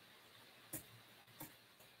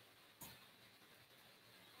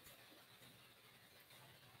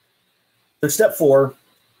 So step 4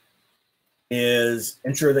 is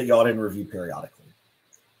ensure that you audit and review periodically.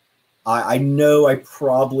 I know I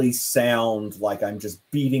probably sound like I'm just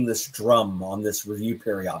beating this drum on this review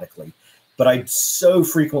periodically, but I so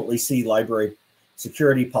frequently see library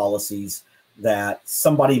security policies that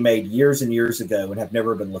somebody made years and years ago and have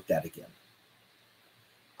never been looked at again.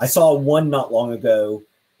 I saw one not long ago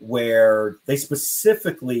where they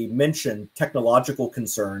specifically mentioned technological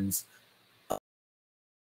concerns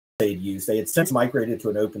they'd used. They had since migrated to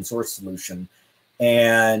an open source solution,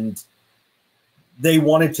 and they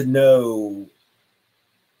wanted to know,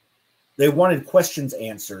 they wanted questions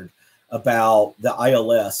answered about the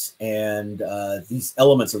ILS and these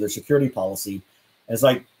elements of their security policy. And it's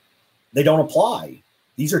like, they don't apply.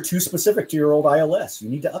 These are too specific to your old ILS. You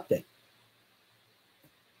need to update.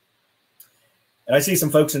 And I see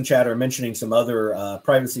some folks in chat are mentioning some other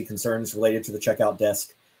privacy concerns related to the checkout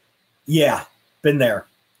desk. Yeah, been there.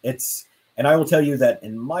 And I will tell you that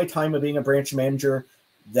in my time of being a branch manager,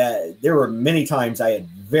 that there were many times I had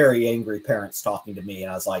very angry parents talking to me,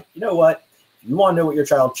 and I was like, you know what? If you want to know what your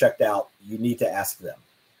child checked out, you need to ask them.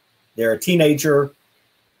 They're a teenager,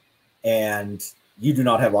 and you do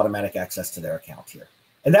not have automatic access to their account here.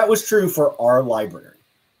 And that was true for our library.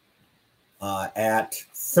 At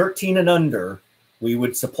 13 and under, we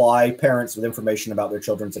would supply parents with information about their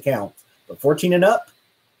children's account, but 14 and up,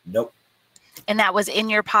 nope. And that was in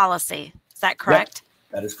your policy. Is that correct?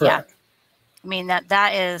 Yep, that is correct. Yeah. I mean,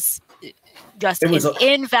 that is just an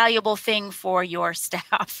invaluable thing for your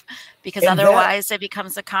staff, because otherwise it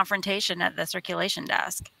becomes a confrontation at the circulation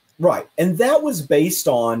desk. Right. And that was based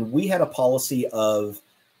on, we had a policy of,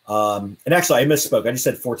 and actually I misspoke. I just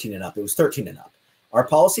said 14 and up. It was 13 and up. Our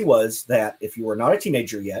policy was that if you were not a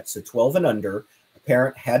teenager yet, so 12 and under, a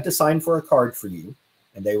parent had to sign for a card for you,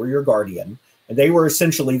 and they were your guardian, and they were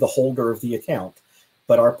essentially the holder of the account.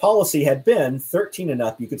 But our policy had been 13 and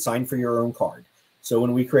up, you could sign for your own card. So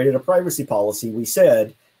when we created a privacy policy, we said,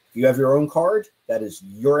 if you have your own card, that is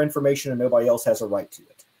your information and nobody else has a right to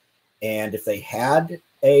it. And if they had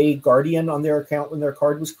a guardian on their account when their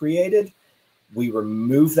card was created, we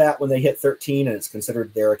remove that when they hit 13, and it's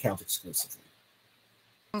considered their account exclusively.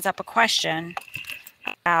 Brings up a question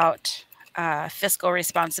about fiscal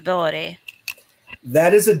responsibility.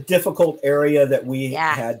 That is a difficult area that we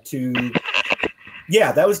had to,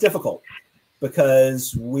 that was difficult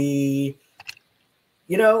because we,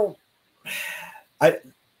 you know,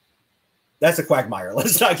 that's a quagmire.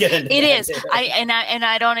 Let's not get into it. It Is.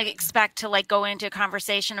 I don't expect to like go into a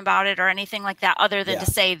conversation about it or anything like that, other than to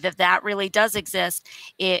say that that really does exist.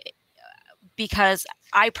 Because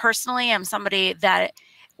I personally am somebody that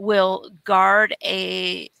will guard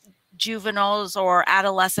a juveniles or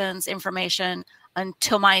adolescents information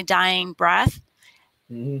until my dying breath.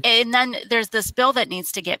 Mm-hmm. And then there's this bill that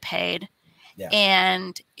needs to get paid. Yeah.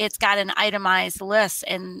 And it's got an itemized list,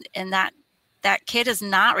 and that kid is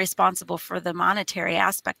not responsible for the monetary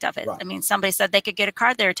aspect of it. Right. I mean, somebody said they could get a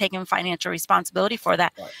card, they're taking financial responsibility for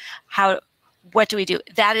that. Right. What do we do?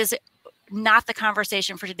 That is not the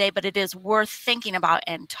conversation for today, but it is worth thinking about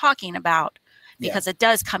and talking about, because it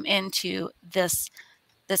does come into this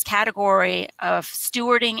category of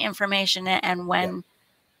stewarding information and when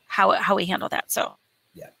how we handle that. So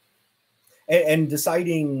and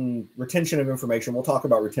deciding retention of information. We'll talk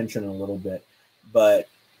about retention in a little bit, but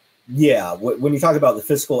when you talk about the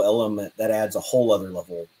fiscal element, that adds a whole other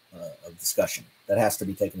level of discussion that has to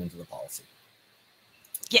be taken into the policy.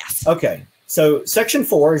 Yes. Okay. So section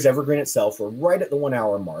 4 is Evergreen itself. We're right at the 1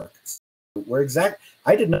 hour mark. We're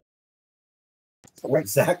exactly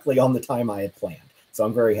on the time I had planned. So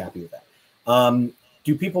I'm very happy with that.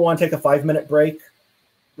 Do people want to take a 5-minute break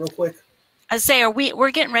real quick? I say,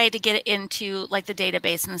 we're getting ready to get into like the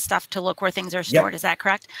database and stuff to look where things are stored. Yep. Is that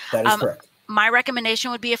correct? That is correct. My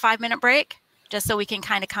recommendation would be a 5-minute break, just so we can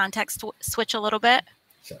kind of context switch a little bit.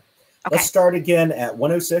 Sure. Okay. Let's start again at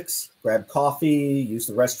 1:06. Grab coffee, use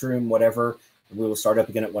the restroom, whatever. We will start up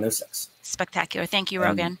again at 1:06. Spectacular. Thank you,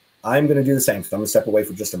 Rogan. I'm going to do the same. So I'm going to step away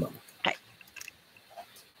for just a moment. Okay.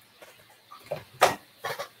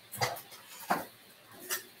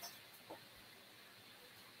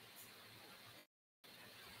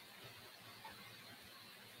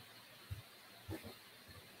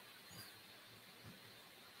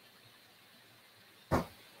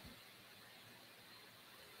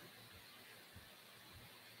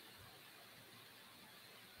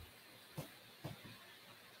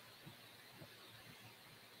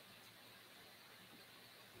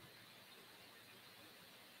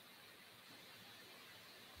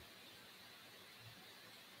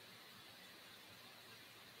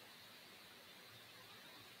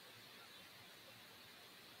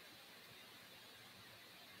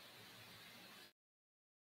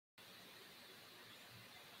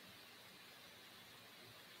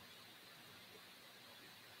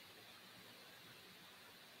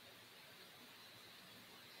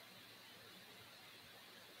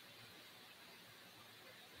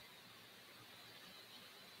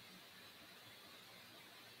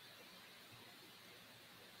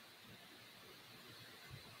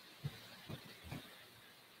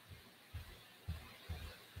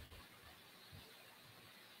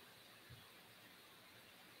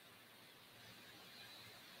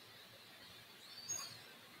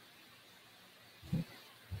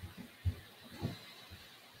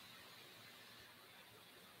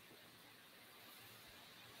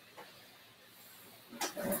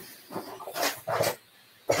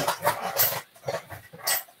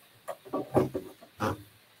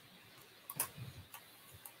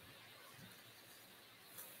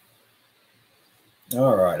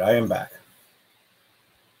 All right, I am back.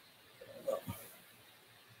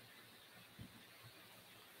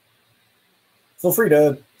 Feel free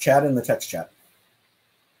to chat in the text chat.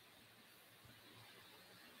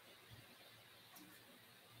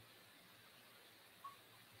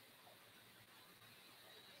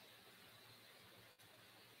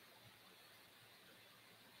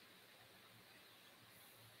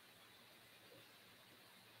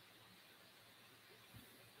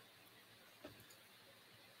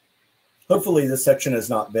 Hopefully this section has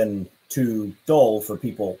not been too dull for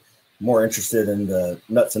people more interested in the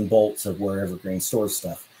nuts and bolts of where Evergreen stores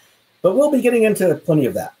stuff. But we'll be getting into plenty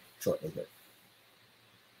of that shortly here.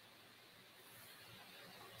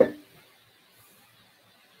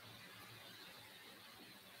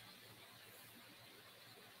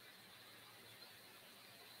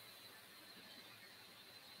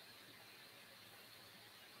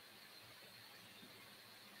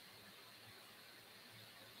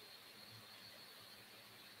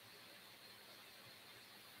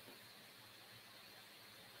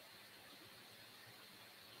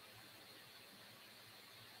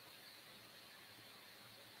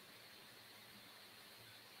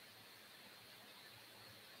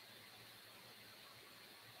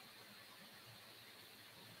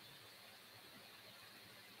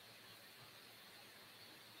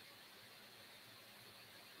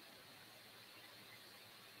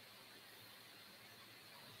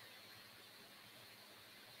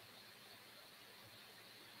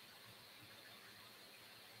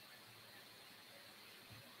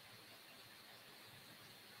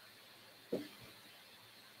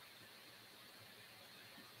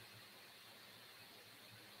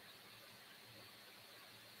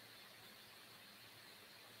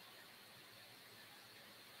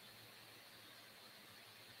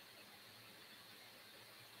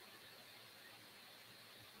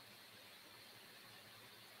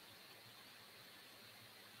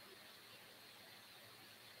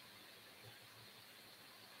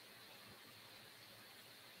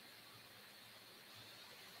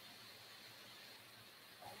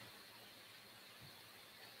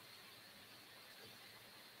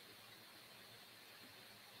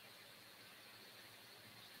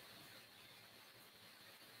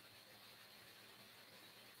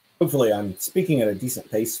 Hopefully I'm speaking at a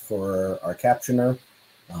decent pace for our captioner.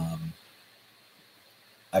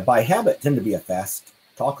 I, by habit, tend to be a fast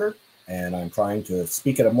talker, and I'm trying to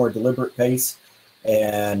speak at a more deliberate pace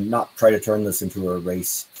and not try to turn this into a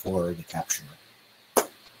race for the captioner.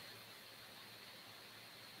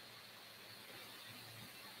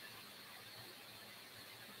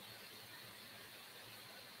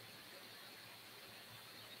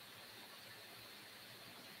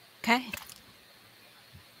 Okay.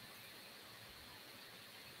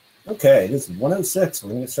 Okay, it is 1:06. We're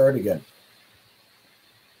going to get started again.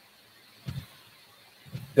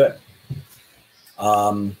 Good.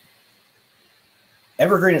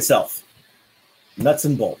 Evergreen itself, nuts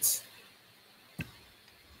and bolts.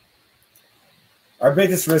 Our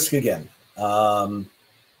biggest risk again,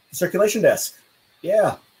 circulation desk.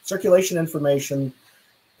 Yeah, circulation information,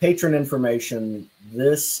 patron information.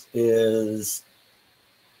 This is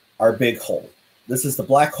our big hole. This is the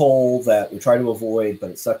black hole that we try to avoid, but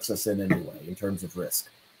it sucks us in anyway in terms of risk.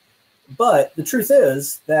 But the truth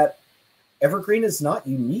is that Evergreen is not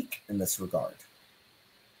unique in this regard.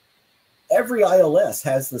 Every ILS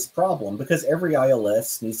has this problem because every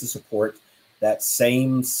ILS needs to support that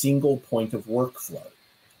same single point of workflow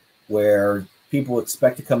where people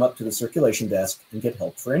expect to come up to the circulation desk and get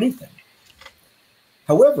help for anything.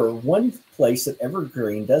 However, one place that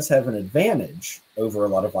Evergreen does have an advantage over a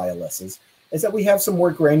lot of ILSs is that we have some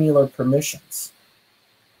more granular permissions.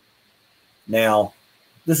 Now,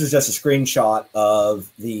 this is just a screenshot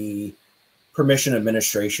of the permission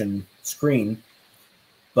administration screen,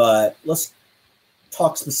 but let's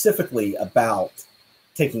talk specifically about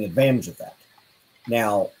taking advantage of that.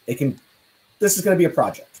 Now, this is going to be a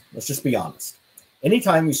project. Let's just be honest.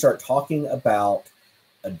 Anytime you start talking about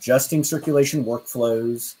adjusting circulation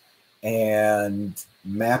workflows and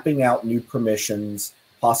mapping out new permissions,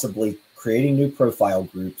 possibly creating new profile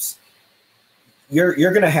groups, you're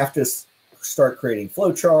going to have to start creating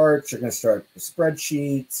flowcharts. You're going to start with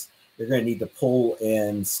spreadsheets. You're going to need to pull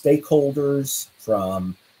in stakeholders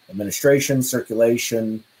from administration,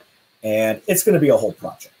 circulation, and it's going to be a whole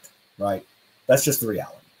project, right? That's just the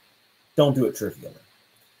reality. Don't do it trivially.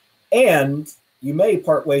 And you may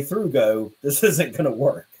partway through go, this isn't going to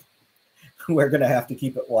work. We're going to have to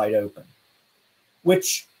keep it wide open,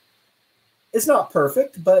 which is not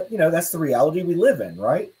perfect, but that's the reality we live in,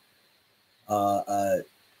 right?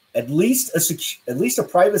 At least a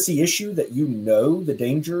privacy issue that the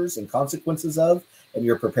dangers and consequences of, and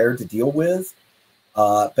you're prepared to deal with,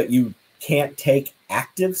 but you can't take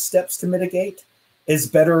active steps to mitigate, is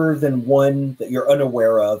better than one that you're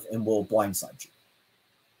unaware of and will blindside you.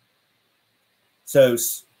 So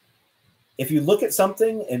if you look at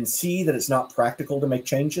something and see that it's not practical to make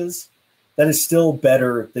changes, that is still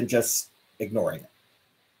better than just ignoring it.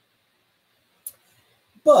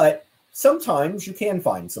 But sometimes you can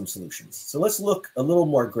find some solutions. So let's look a little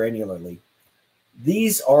more granularly.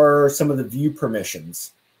 These are some of the view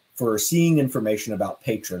permissions for seeing information about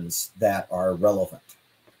patrons that are relevant.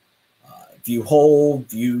 View hold,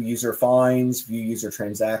 view user fines, view user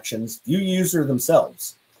transactions, view user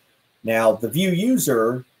themselves. Now, the view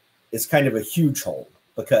user is kind of a huge hole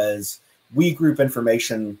because we group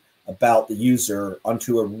information about the user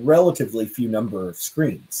onto a relatively few number of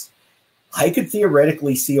screens. I could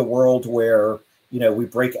theoretically see a world where, we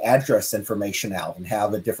break address information out and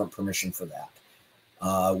have a different permission for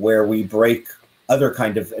that, where we break other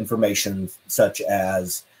kind of information such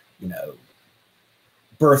as,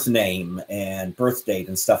 birth name and birth date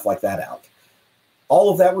and stuff like that out.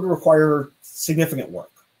 All of that would require significant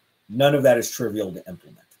work. None of that is trivial to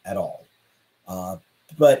implement at all.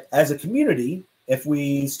 But as a community, if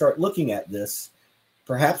we start looking at this,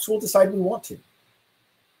 perhaps we'll decide we want to.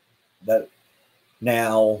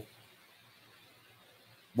 Now,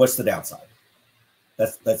 what's the downside?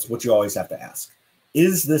 That's what you always have to ask.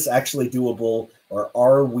 Is this actually doable, or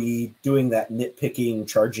are we doing that nitpicking,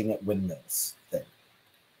 charging at windmills thing?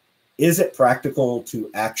 Is it practical to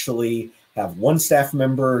actually have one staff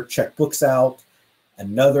member check books out,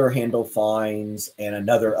 another handle fines, and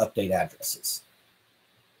another update addresses?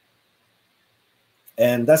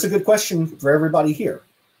 And that's a good question for everybody here.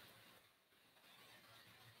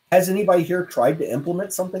 Has anybody here tried to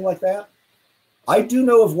implement something like that? I do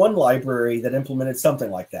know of one library that implemented something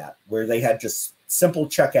like that, where they had just simple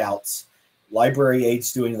checkouts, library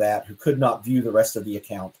aides doing that who could not view the rest of the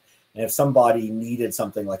account. And if somebody needed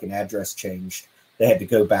something like an address changed, they had to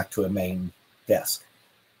go back to a main desk.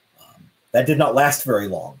 That did not last very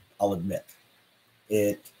long, I'll admit.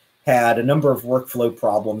 It had a number of workflow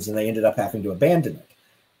problems and they ended up having to abandon it.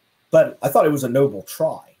 But I thought it was a noble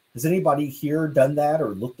try. Has anybody here done that or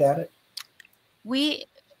looked at it? We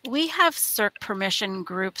We have CERC permission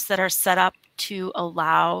groups that are set up to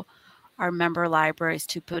allow our member libraries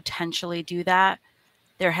to potentially do that.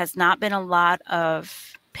 There has not been a lot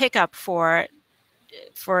of pickup for it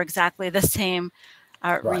for exactly the same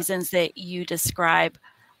Right. reasons that you describe.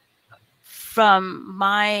 From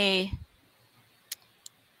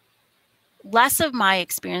less of my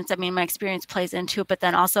experience, I mean, my experience plays into it, but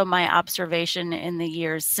then also my observation in the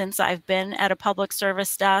years since I've been at a public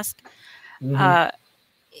service desk,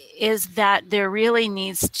 is that there really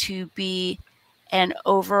needs to be an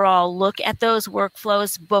overall look at those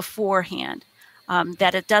workflows beforehand.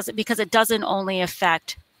 That it doesn't, because it doesn't only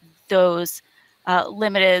affect those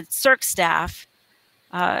limited CERC staff,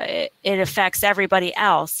 it affects everybody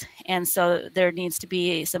else. And so there needs to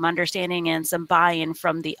be some understanding and some buy-in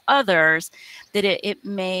from the others that it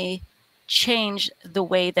may change the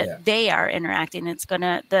way that they are interacting. It's going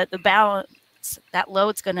to, the balance, that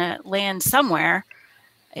load's going to land somewhere.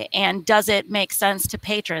 And does it make sense to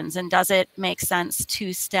patrons, and does it make sense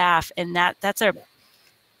to staff? And that's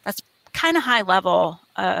kind of high level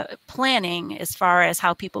planning as far as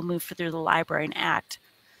how people move through the library and act.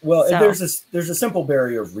 Well, so, and there's a simple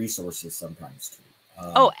barrier of resources sometimes too.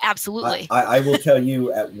 Oh, absolutely. I will tell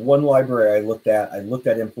you, at one library I looked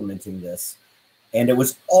at implementing this, and it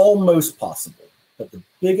was almost possible. But the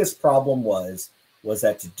biggest problem was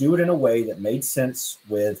that to do it in a way that made sense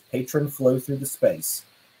with patron flow through the space,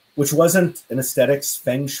 which wasn't an aesthetics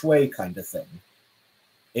feng shui kind of thing.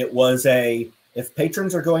 It was if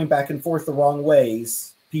patrons are going back and forth the wrong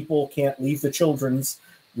ways, people can't leave the children's,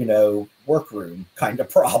 workroom kind of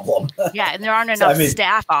problem. Yeah, and there aren't enough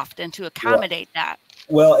staff often to accommodate that.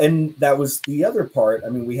 Well, and that was the other part. I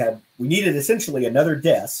mean, we needed essentially another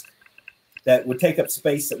desk that would take up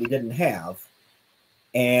space that we didn't have.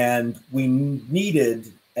 And we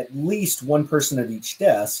needed at least one person at each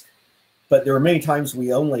desk. But there were many times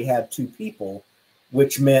we only had two people,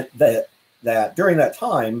 which meant that during that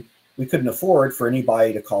time, we couldn't afford for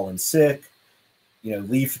anybody to call in sick,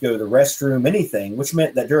 leave to go to the restroom, anything, which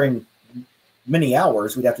meant that during many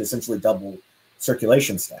hours, we'd have to essentially double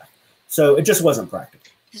circulation staff. So it just wasn't practical.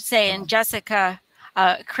 And Jessica,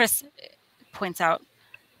 Chris points out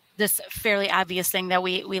this fairly obvious thing that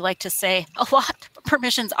we like to say a lot.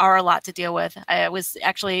 Permissions are a lot to deal with. I was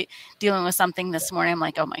actually dealing with something this morning. I'm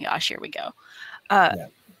like, oh my gosh, here we go.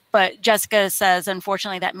 But Jessica says,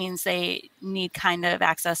 unfortunately, that means they need kind of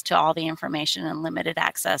access to all the information and limited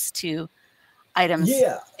access to items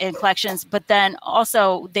and collections. But then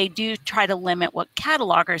also they do try to limit what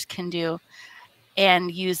catalogers can do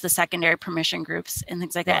and use the secondary permission groups and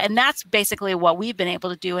things like that. And that's basically what we've been able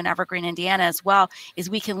to do in Evergreen, Indiana as well, is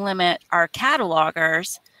we can limit our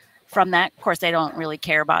catalogers from that. Of course, they don't really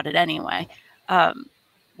care about it anyway.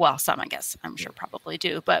 Well, some, I guess, I'm sure probably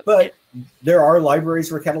do. But there are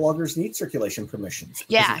libraries where catalogers need circulation permissions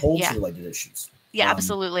because it holds related issues. Yeah,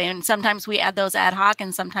 absolutely. And sometimes we add those ad hoc,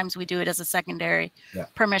 and sometimes we do it as a secondary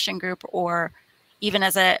permission group, or even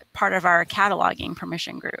as a part of our cataloging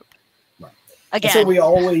permission group. Right. Again, and so we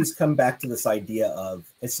always come back to this idea of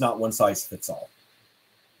it's not one size fits all.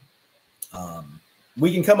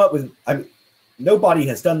 We can come up with, nobody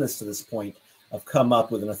has done this to this point, of come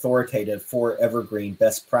up with an authoritative for Evergreen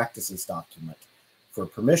best practices document for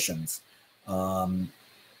permissions.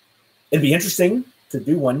 It'd be interesting to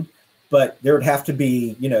do one, but there would have to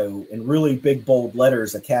be, in really big, bold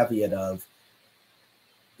letters, a caveat of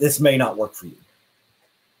this may not work for you.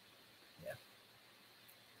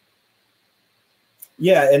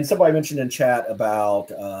 Yeah, and somebody mentioned in chat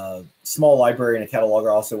about small library and a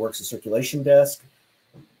cataloger also works as circulation desk.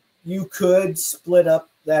 You could split up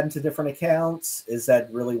that into different accounts. Is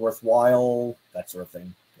that really worthwhile? That sort of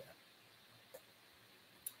thing. Yeah.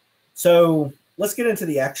 So let's get into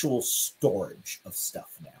the actual storage of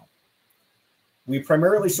stuff now. We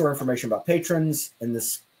primarily store information about patrons in the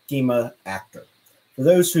schema actor. For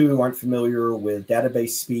those who aren't familiar with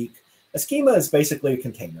database speak, a schema is basically a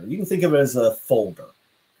container. You can think of it as a folder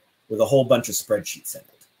with a whole bunch of spreadsheets in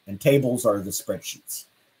it, and tables are the spreadsheets.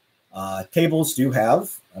 Tables do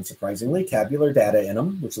have, unsurprisingly, tabular data in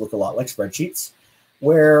them, which look a lot like spreadsheets,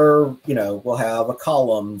 where, we'll have a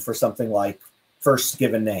column for something like first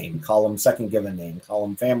given name, column second given name,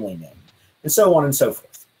 column family name, and so on and so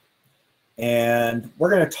forth. And we're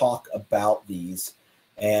going to talk about these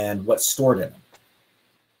and what's stored in them.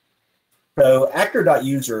 So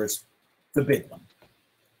actor.user is the big one.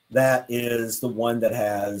 That is the one that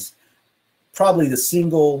has probably the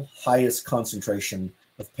single highest concentration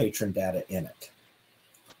of patron data in it.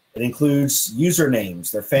 It includes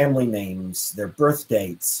usernames, their family names, their birth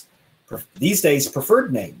dates, these days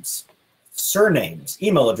preferred names, surnames,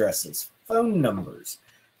 email addresses, phone numbers,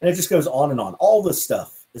 And it just goes on and on. All this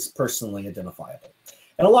stuff is personally identifiable.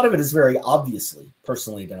 And a lot of it is very obviously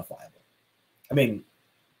personally identifiable. I mean,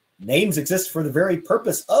 names exist for the very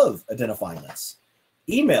purpose of identifying us.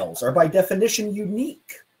 Emails are by definition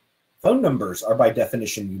unique. Phone numbers are by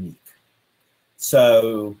definition unique.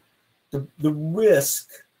 So the risk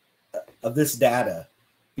of this data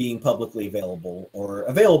being publicly available or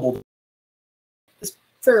available is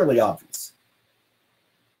fairly obvious.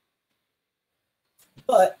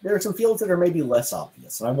 But there are some fields that are maybe less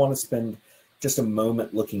obvious, and I want to spend just a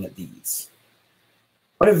moment looking at these.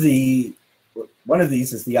 One of these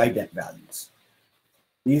is the ident values.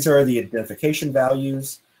 These are the identification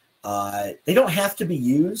values. They don't have to be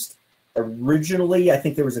used. Originally, I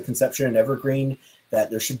think there was a conception in Evergreen that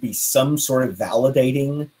there should be some sort of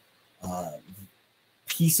validating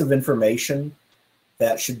piece of information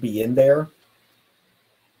that should be in there.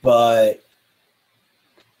 But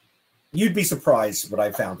you'd be surprised what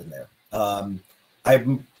I found in there.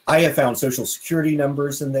 I have found social security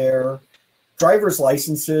numbers in there. Driver's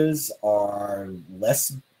licenses aren't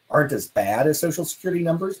as bad as social security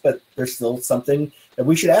numbers, but there's still something that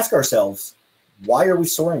we should ask ourselves: why are we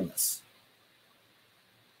storing this?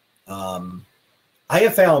 I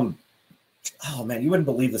have found, oh man, you wouldn't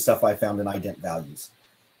believe the stuff I found in ident values.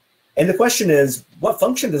 And the question is, what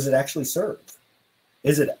function does it actually serve?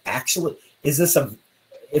 If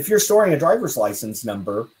you're storing a driver's license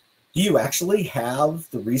number, do you actually have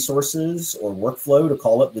the resources or workflow to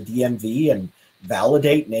call up the DMV and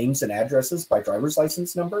validate names and addresses by driver's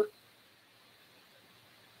license number?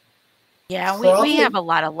 Yeah, we have a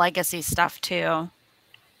lot of legacy stuff too.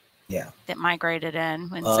 Yeah. That migrated in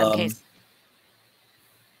some cases.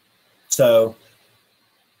 So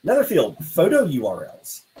another field, photo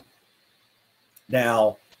URLs.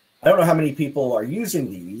 Now, I don't know how many people are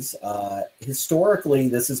using these. Historically,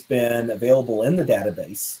 this has been available in the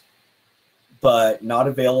database, but not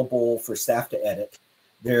available for staff to edit.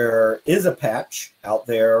 There is a patch out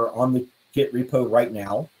there on the Git repo right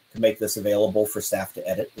now to make this available for staff to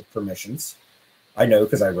edit with permissions. I know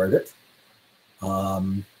because I wrote it.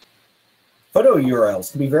 Photo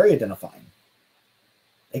URLs can be very identifying.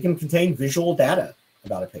 They can contain visual data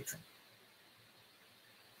about a patron.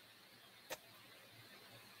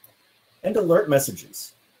 And alert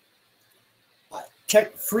messages.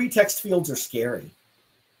 Free text fields are scary.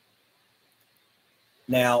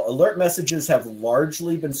 Now, alert messages have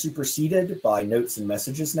largely been superseded by notes and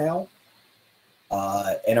messages now,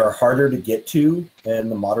 and are harder to get to in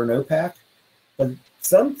the modern OPAC. But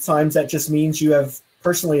sometimes that just means you have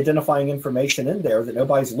personally identifying information in there that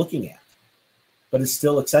nobody's looking at, but is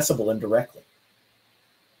still accessible indirectly.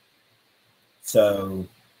 So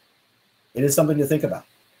it is something to think about.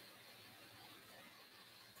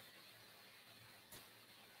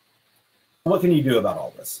 What can you do about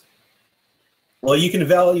all this? Well, you can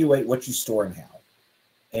evaluate what you store and how.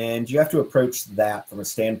 And you have to approach that from a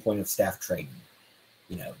standpoint of staff training.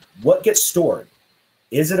 You know, what gets stored?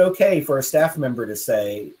 Is it okay for a staff member to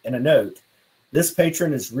say in a note, this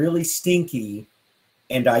patron is really stinky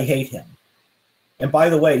and I hate him. And by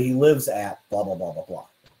the way, he lives at blah, blah, blah, blah, blah.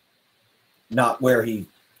 Not where he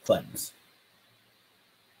claims.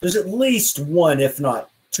 There's at least one, if not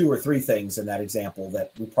two or three things in that example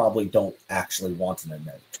that we probably don't actually want in a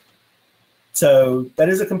note. So that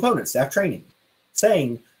is a component, staff training,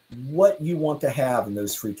 saying what you want to have in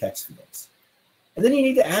those free text fields. And then you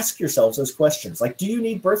need to ask yourselves those questions, like, do you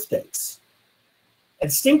need birth dates?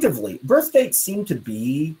 Instinctively, birth dates seem to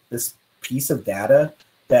be this piece of data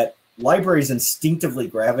that libraries instinctively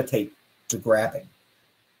gravitate to grabbing.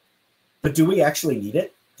 But do we actually need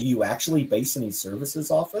it? Do you actually base any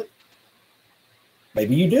services off it?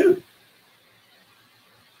 Maybe you do.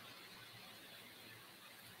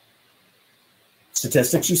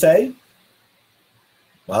 Statistics, you say?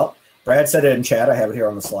 Well, Brad said it in chat. I have it here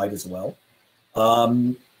on the slide as well.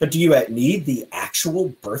 But do you need the actual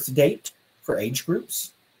birth date for age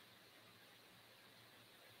groups?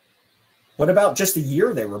 What about just the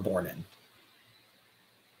year they were born in?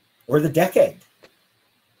 Or the decade?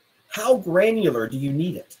 How granular do you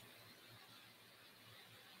need it?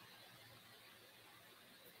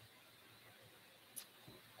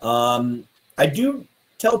 I do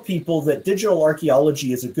tell people that digital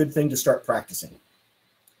archaeology is a good thing to start practicing.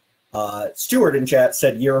 Stuart in chat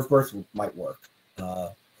said year of birth might work.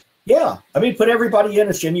 Yeah, I mean, put everybody in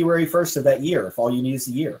as January 1st of that year if all you need is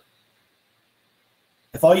the year.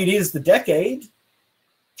 If all you need is the decade,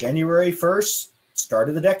 January 1st, start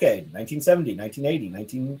of the decade, 1970, 1980,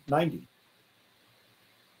 1990.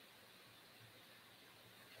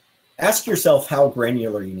 Ask yourself how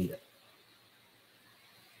granular you need it.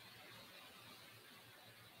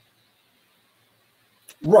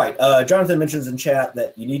 Right. Jonathan mentions in chat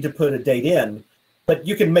that you need to put a date in, but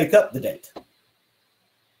you can make up the date.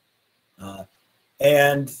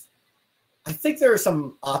 And I think there are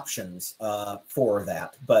some options for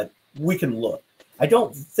that, but we can look. I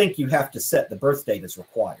don't think you have to set the birth date as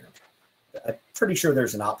required. I'm pretty sure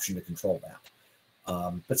there's an option to control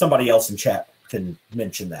that. But somebody else in chat can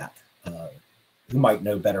mention that, who might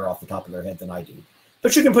know better off the top of their head than I do.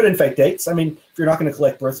 But you can put in fake dates. I mean, if you're not going to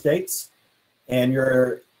collect birth dates and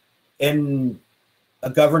you're in a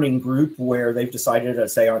governing group where they've decided to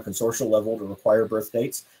say on a consortial level to require birth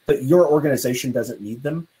dates, but your organization doesn't need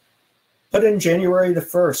them, put in January the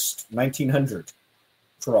 1st, 1900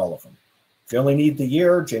 for all of them. If you only need the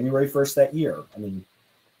year, January 1st that year. I mean,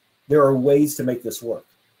 there are ways to make this work.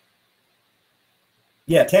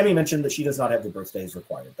 Yeah, Tammy mentioned that she does not have the birthdays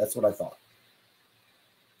required. That's what I thought.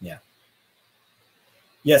 Yeah.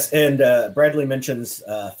 Yes, and Bradley mentions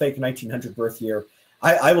fake 1900 birth year.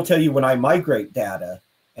 I will tell you, when I migrate data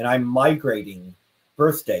and I'm migrating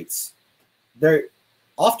birth dates, they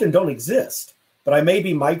often don't exist, but I may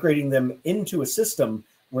be migrating them into a system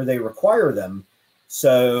where they require them,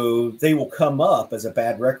 so they will come up as a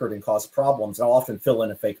bad record and cause problems. I'll often fill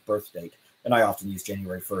in a fake birth date, and I often use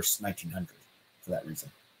January 1st, 1900 for that reason.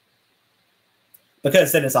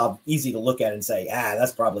 Because then it's easy to look at and say,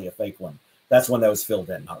 that's probably a fake one. That's one that was filled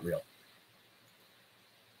in, not real.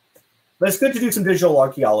 But it's good to do some digital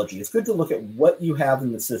archaeology. It's good to look at what you have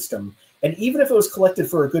in the system. And even if it was collected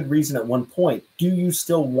for a good reason at one point, do you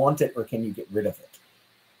still want it or can you get rid of it?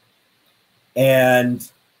 And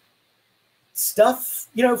stuff,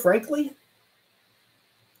 frankly,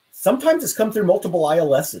 sometimes it's come through multiple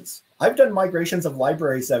ILSs. I've done migrations of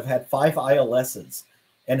libraries that have had 5 ILSs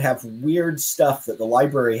and have weird stuff that the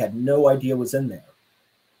library had no idea was in there.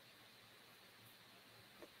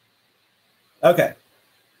 Okay.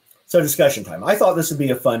 So discussion time. I thought this would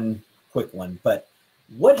be a fun, quick one, but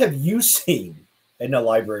what have you seen in a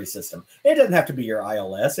library system? It doesn't have to be your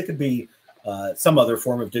ILS. It could be some other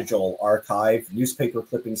form of digital archive, newspaper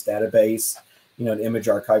clippings database, an image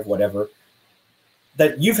archive, whatever,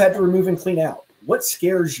 that you've had to remove and clean out. What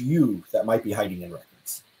scares you that might be hiding in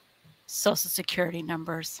records? Social security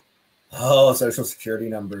numbers. Oh, social security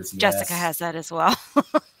numbers. Yes. Jessica has that as well.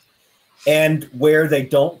 And where they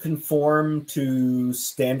don't conform to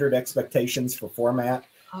standard expectations for format,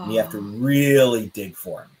 and you have to really dig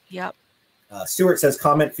for them. Yep. Stuart says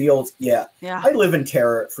comment fields. Yeah. I live in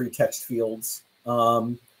terror at free text fields.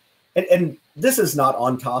 And this is not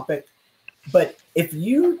on topic, but if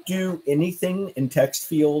you do anything in text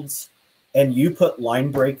fields and you put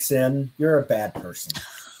line breaks in, you're a bad person.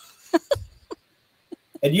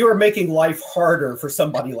 And you are making life harder for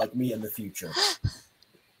somebody like me in the future.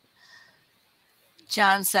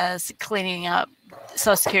 John says cleaning up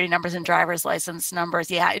social security numbers and driver's license numbers.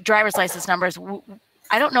 Yeah, driver's license numbers.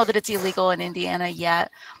 I don't know that it's illegal in Indiana yet,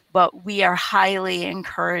 but we are highly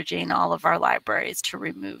encouraging all of our libraries to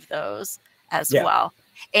remove those as well.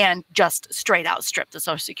 And just straight out strip the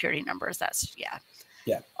social security numbers. That's,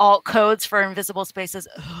 alt codes for invisible spaces.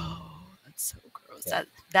 Oh, that's so gross. Yeah.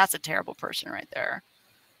 That's a terrible person right there.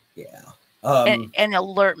 Yeah. And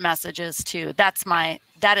alert messages too. That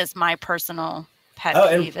is my personal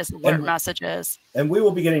pet peeve is alert messages. And we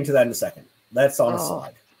will be getting to that in a second. That's on a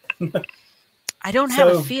slide. I don't have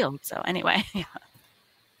a field, so anyway.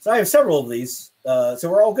 So I have several of these. So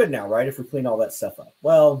we're all good now, right? If we clean all that stuff up.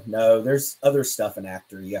 Well, no, there's other stuff in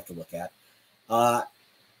Actor you have to look at.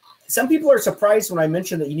 Some people are surprised when I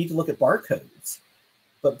mention that you need to look at barcodes.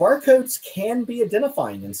 But barcodes can be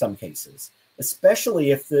identifying in some cases,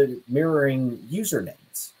 especially if they're mirroring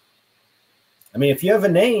usernames. I mean, if you have a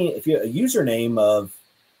username of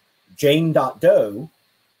Jane.doe,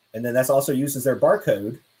 and then that's also used as their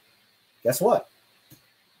barcode, guess what?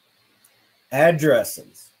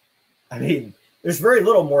 Addresses. I mean, there's very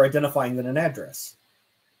little more identifying than an address.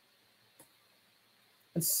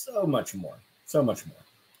 And so much more. So much more.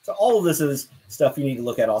 So all of this is stuff you need to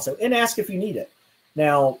look at also, and ask if you need it.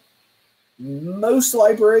 Now, most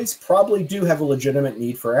libraries probably do have a legitimate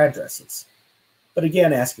need for addresses. But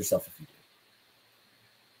again, ask yourself if you do.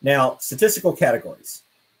 Now, statistical categories.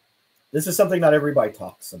 This is something not everybody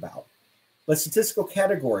talks about. But statistical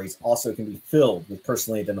categories also can be filled with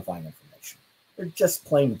personally identifying information. They're just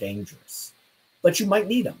plain dangerous. But you might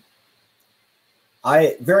need them.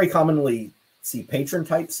 I very commonly see patron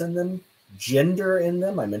types in them, gender in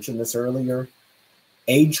them. I mentioned this earlier.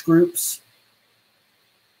 Age groups.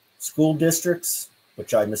 School districts,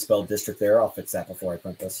 which I misspelled district there. I'll fix that before I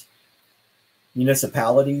print this.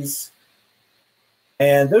 Municipalities.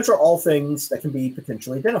 And those are all things that can be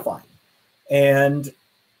potentially identifying. And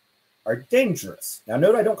are dangerous. Now,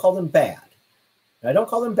 note I don't call them bad. And I don't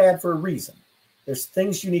call them bad for a reason. There's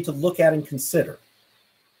things you need to look at and consider.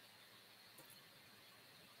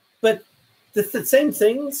 But the same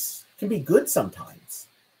things can be good sometimes.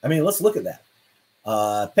 I mean, let's look at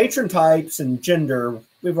that. Patron types and gender,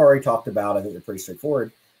 we've already talked about. I think they're pretty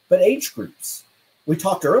straightforward. But age groups. We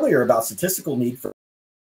talked earlier about statistical need for.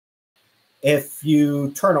 If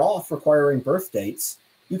you turn off requiring birth dates,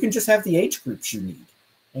 you can just have the age groups you need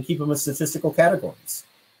and keep them as statistical categories.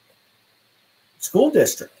 School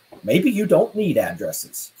district. Maybe you don't need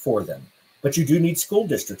addresses for them, but you do need school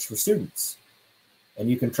districts for students. And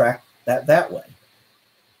you can track that way.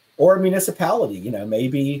 Or a municipality,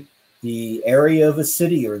 maybe the area of a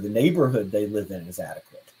city or the neighborhood they live in is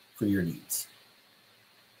adequate for your needs.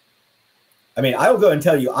 I mean, I will go and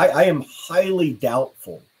tell you, I am highly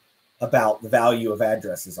doubtful about the value of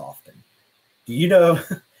addresses often. Do you know,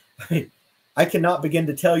 I cannot begin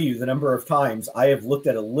to tell you the number of times I have looked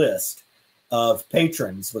at a list of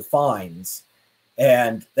patrons with fines,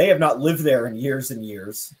 and they have not lived there in years and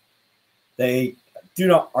years. They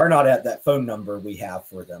are not at that phone number we have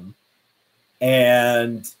for them.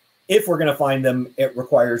 And if we're going to find them, it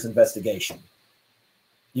requires investigation.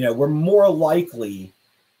 We're more likely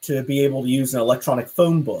to be able to use an electronic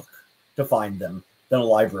phone book to find them than a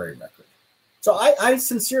library record. So I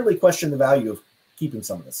sincerely question the value of keeping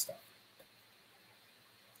some of this stuff.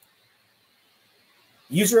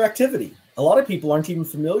 User activity. A lot of people aren't even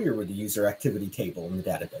familiar with the user activity table in the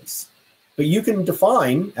database. But you can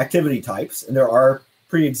define activity types, and there are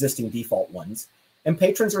pre-existing default ones, and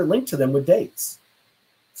patrons are linked to them with dates.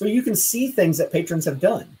 So you can see things that patrons have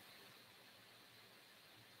done.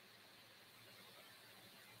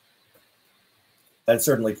 That's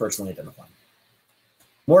certainly personally identifying.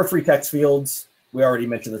 More free text fields. We already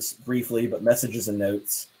mentioned this briefly, but messages and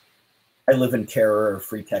notes. I live in terror of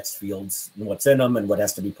free text fields and what's in them and what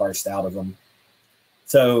has to be parsed out of them.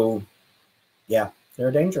 So, yeah, they're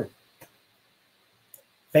a danger.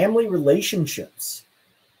 Family relationships.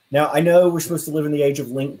 Now, I know we're supposed to live in the age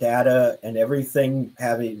of linked data and everything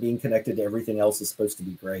being connected to everything else is supposed to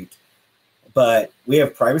be great. But we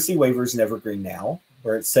have privacy waivers in Evergreen now,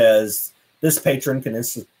 where it says this patron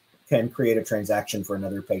can create a transaction for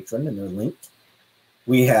another patron and they're linked.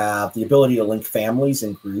 We have the ability to link families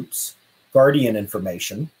and groups, guardian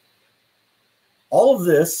information. All of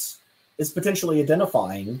this is potentially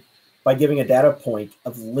identifying by giving a data point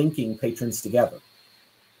of linking patrons together,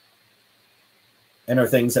 and are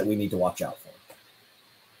things that we need to watch out for.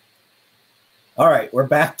 All right, we're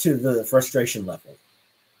back to the frustration level.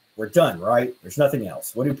 We're done, right? There's nothing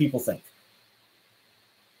else. What do people think?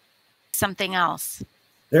 Something else.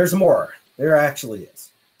 There's more. There actually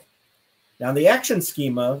is. Now, in the action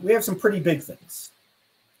schema, we have some pretty big things.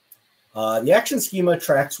 The action schema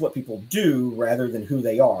tracks what people do rather than who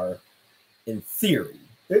they are, in theory.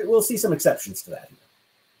 We'll see some exceptions to that here.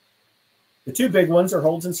 The two big ones are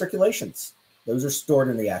holds and circulations. Those are stored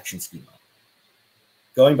in the action schema.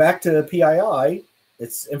 Going back to PII,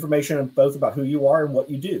 it's information both about who you are and what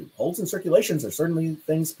you do. Holds and circulations are certainly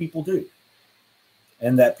things people do,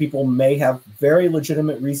 and that people may have very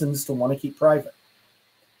legitimate reasons to want to keep private.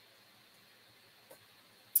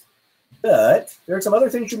 But there are some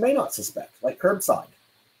other things you may not suspect, like curbside.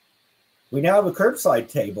 We now have a curbside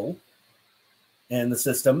table in the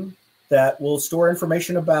system that will store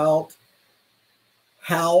information about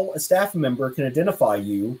how a staff member can identify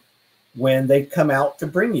you when they come out to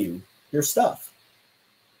bring you your stuff.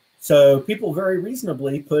 So people very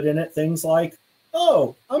reasonably put in it things like,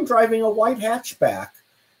 oh, I'm driving a white hatchback.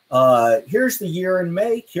 Here's the year and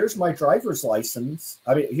make. Here's my driver's license.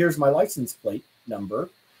 Here's my license plate number,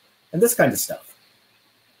 and this kind of stuff.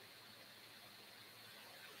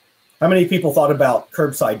 How many people thought about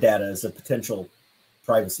curbside data as a potential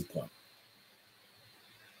privacy point?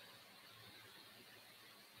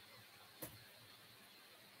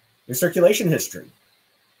 Your circulation history.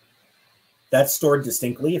 That's stored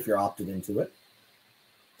distinctly if you're opted into it.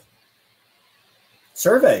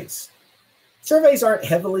 Surveys. Surveys aren't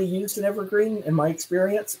heavily used in Evergreen in my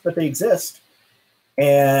experience, but they exist.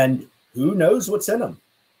 And who knows what's in them?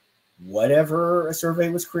 Whatever a survey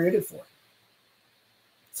was created for.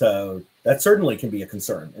 So that certainly can be a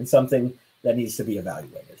concern and something that needs to be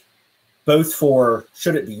evaluated, both for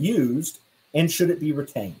should it be used and should it be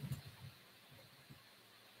retained.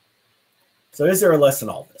 So is there a lesson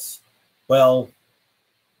in all this? Well,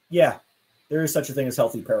 yeah, there is such a thing as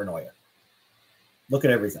healthy paranoia. Look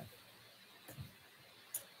at everything.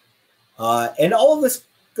 And all of this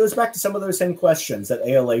goes back to some of those same questions that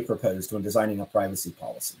ALA proposed when designing a privacy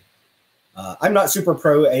policy. I'm not super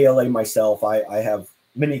pro ALA myself. I have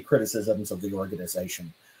many criticisms of the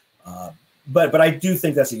organization. But I do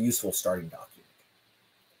think that's a useful starting document.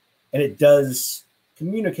 And it does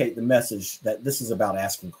communicate the message that this is about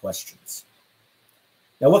asking questions.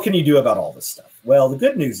 Now, what can you do about all this stuff? Well, the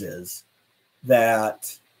good news is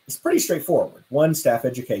that it's pretty straightforward. One, staff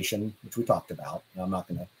education, which we talked about. Now, I'm not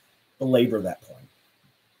going to belabor that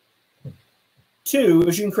point. Two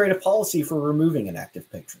is you can create a policy for removing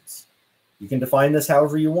inactive patrons. You can define this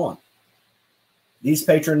however you want. These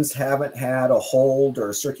patrons haven't had a hold or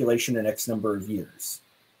a circulation in X number of years.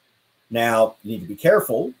 Now, you need to be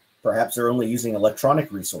careful. Perhaps they're only using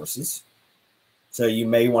electronic resources. So you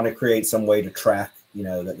may want to create some way to track,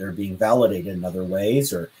 that they're being validated in other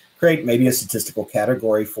ways, or create maybe a statistical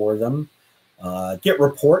category for them. Get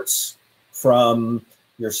reports from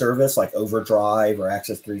your service like Overdrive or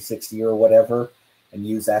Access 360 or whatever, and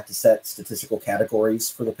use that to set statistical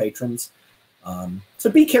categories for the patrons.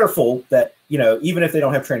 So be careful that, even if they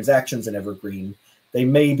don't have transactions in Evergreen, they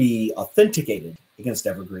may be authenticated against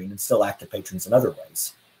Evergreen and still active patrons in other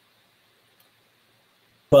ways.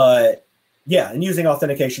 But yeah, and using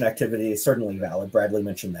authentication activity is certainly valid. Bradley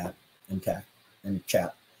mentioned that in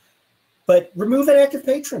chat. But remove inactive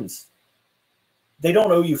patrons. They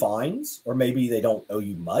don't owe you fines, or maybe they don't owe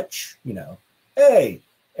you much. Hey,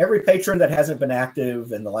 every patron that hasn't been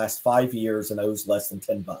active in the last 5 years and owes less than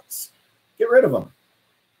 $10, get rid of them.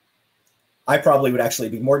 I probably would actually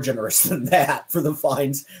be more generous than that for the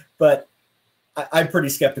fines, but I'm pretty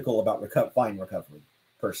skeptical about fine recovery,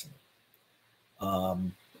 personally.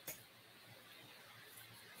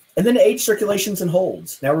 And then age circulations and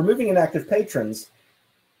holds. Now, removing inactive patrons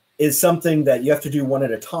is something that you have to do one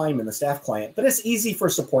at a time in the staff client, but it's easy for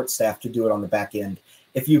support staff to do it on the back end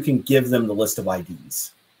if you can give them the list of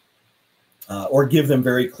IDs or give them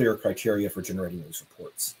very clear criteria for generating those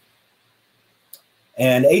reports.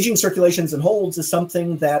 And aging circulations and holds is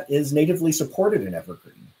something that is natively supported in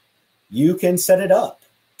Evergreen. You can set it up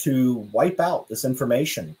to wipe out this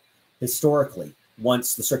information historically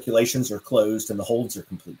once the circulations are closed and the holds are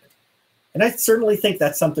completed. And I certainly think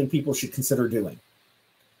that's something people should consider doing.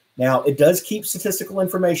 Now, it does keep statistical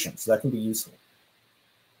information, so that can be useful.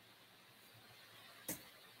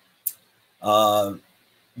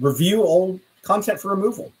 Review old content for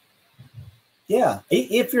removal. Yeah,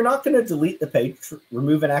 if you're not going to delete the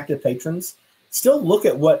remove inactive patrons, still look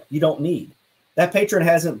at what you don't need. That patron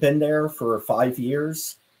hasn't been there for 5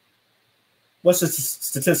 years. What's the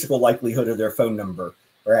statistical likelihood of their phone number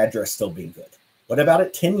or address still being good? What about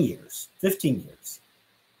at 10 years, 15 years?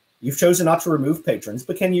 You've chosen not to remove patrons,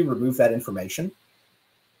 but can you remove that information?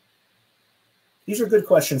 These are good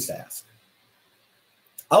questions to ask.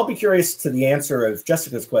 I'll be curious to the answer of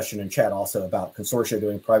Jessica's question in chat also about consortia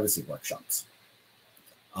doing privacy workshops.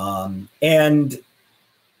 And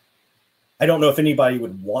I don't know if anybody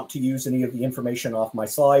would want to use any of the information off my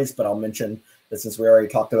slides, but I'll mention that since we already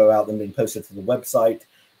talked about them being posted to the website,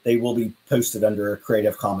 they will be posted under a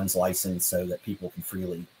Creative Commons license so that people can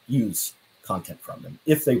freely use content from them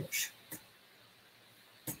if they wish.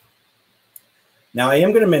 Now, I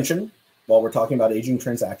am going to mention, while we're talking about aging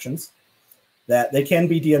transactions, that they can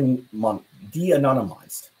be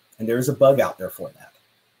de-anonymized, and there is a bug out there for that.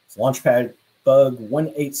 It's Launchpad bug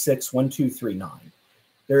 1861239.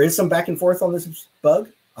 There is some back and forth on this bug.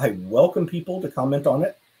 I welcome people to comment on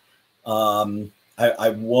it. I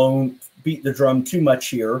won't beat the drum too much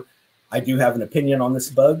here. I do have an opinion on this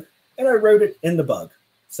bug, and I wrote it in the bug,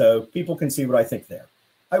 so people can see what I think there.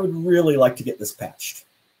 I would really like to get this patched.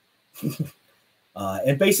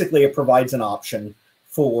 And basically, it provides an option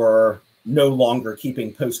for no longer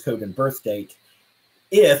keeping postcode and birth date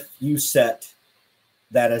if you set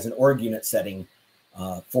that as an org unit setting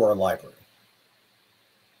for a library.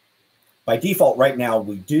 By default, right now,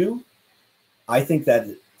 we do. I think that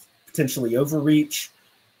potentially overreach.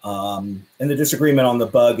 And the disagreement on the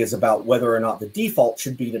bug is about whether or not the default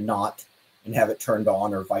should be to not and have it turned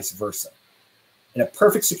on or vice versa. In a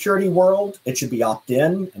perfect security world, it should be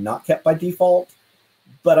opt-in and not kept by default.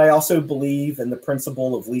 But I also believe in the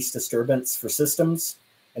principle of least disturbance for systems.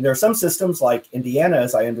 And there are some systems like Indiana,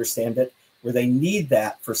 as I understand it, where they need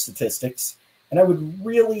that for statistics. And I would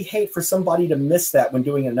really hate for somebody to miss that when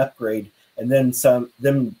doing an upgrade and then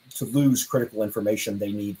them to lose critical information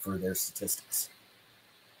they need for their statistics.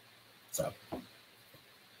 So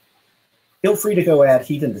feel free to go add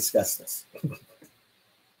heat and discuss this.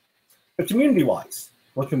 But community-wise,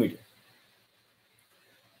 what can we do?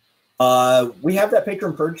 We have that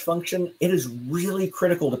patron purge function. It is really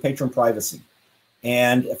critical to patron privacy.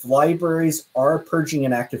 And if libraries are purging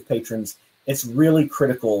inactive patrons, it's really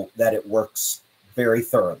critical that it works very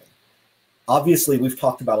thoroughly. Obviously, we've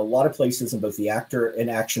talked about a lot of places in both the actor and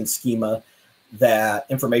action schema that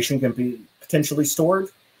information can be potentially stored.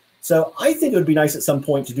 So I think it would be nice at some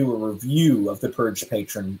point to do a review of the purge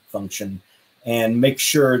patron function and make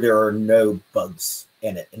sure there are no bugs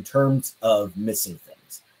in it in terms of missing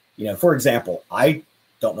things. You know, for example, I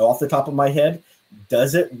don't know off the top of my head,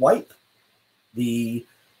 does it wipe the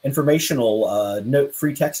informational note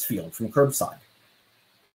free text field from curbside?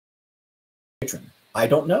 Patron? I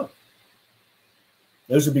don't know.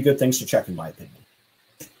 Those would be good things to check, in my opinion.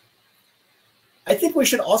 I think we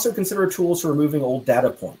should also consider tools for removing old data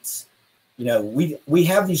points. You know, we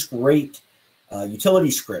have these great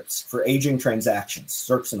utility scripts for aging transactions,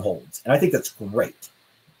 SERPs and holds, and I think that's great.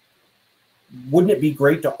 Wouldn't it be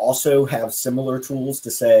great to also have similar tools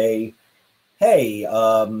to say, hey,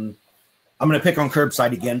 I'm going to pick on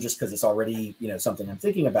curbside again just because it's already, you know, something I'm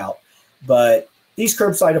thinking about, but these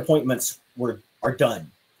curbside appointments are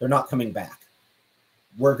done. They're not coming back.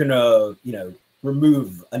 We're going to, you know,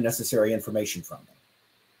 remove unnecessary information from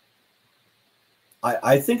them.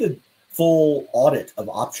 I think a full audit of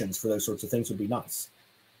options for those sorts of things would be nice.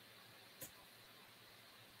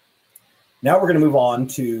 Now we're going to move on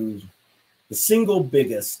to the single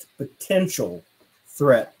biggest potential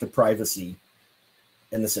threat to privacy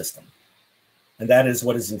in the system. And that is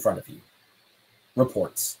what is in front of you.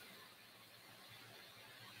 Reports.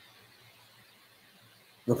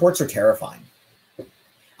 Reports are terrifying.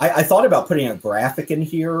 I thought about putting a graphic in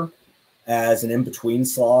here as an in-between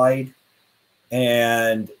slide,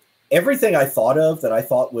 and everything I thought of that I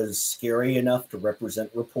thought was scary enough to represent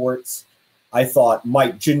reports, I thought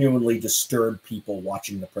might genuinely disturb people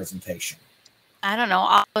watching the presentation. I don't know.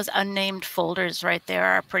 All those unnamed folders right there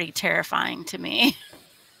are pretty terrifying to me.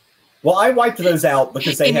 Well, I wiped those out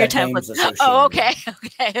because they had names associated. Oh, okay.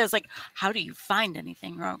 Okay. I was like, how do you find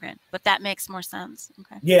anything, Rogan? But that makes more sense.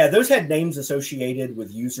 Okay. Yeah, those had names associated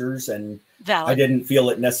with users, and I didn't feel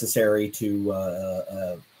it necessary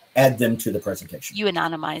to add them to the presentation. You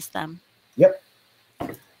anonymized them. Yep.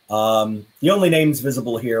 The only names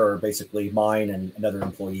visible here are basically mine and another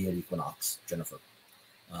employee at Equinox, Jennifer.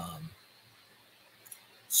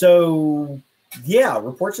 So yeah,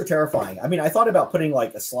 reports are terrifying. I mean, I thought about putting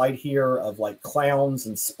like a slide here of like clowns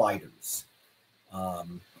and spiders.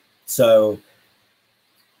 So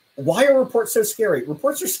why are reports so scary?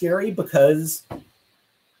 Reports are scary because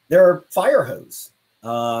they're a fire hose.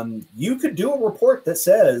 You could do a report that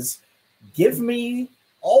says, give me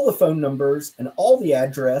all the phone numbers and all the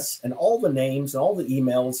address and all the names and all the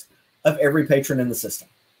emails of every patron in the system.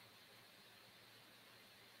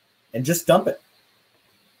 And just dump it.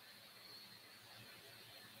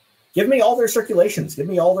 Give me all their circulations. Give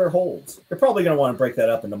me all their holds. They're probably going to want to break that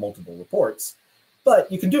up into multiple reports, but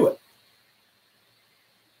you can do it.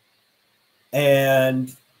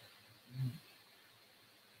 And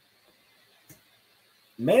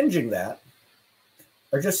managing that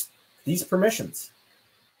are just these permissions.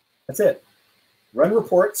 That's it. Run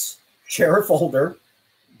reports, share a folder,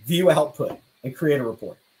 view output, and create a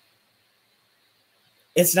report.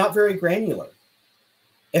 It's not very granular.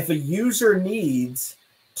 If a user needs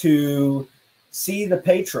to see the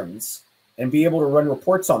patrons and be able to run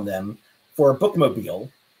reports on them for a bookmobile,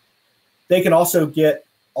 they can also get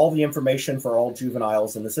all the information for all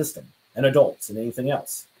juveniles in the system and adults and anything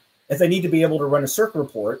else. If they need to be able to run a circ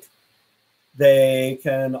report, they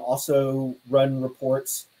can also run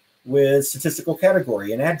reports with statistical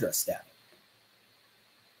category and address data.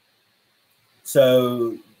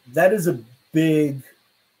 So that is a big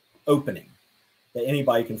opening that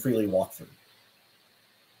anybody can freely walk through.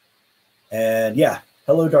 And yeah,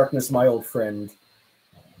 hello, darkness, my old friend.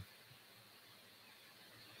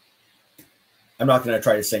 I'm not going to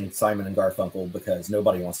try to sing Simon and Garfunkel because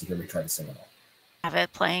nobody wants to hear me try to sing it all. Have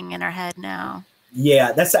it playing in our head now.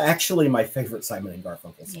 Yeah, that's actually my favorite Simon and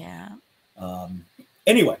Garfunkel song. Yeah.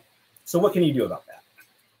 Anyway, so what can you do about that?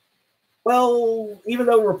 Well, even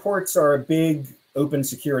though reports are a big open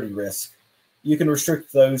security risk, you can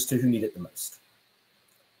restrict those to who need it the most.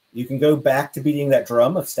 You can go back to beating that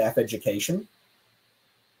drum of staff education.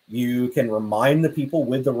 You can remind the people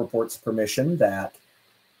with the report's permission that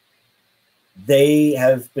they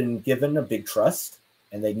have been given a big trust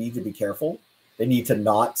and they need to be careful. They need to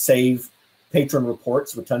not save patron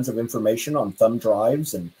reports with tons of information on thumb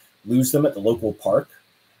drives and lose them at the local park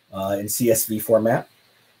in CSV format.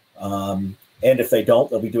 And if they don't,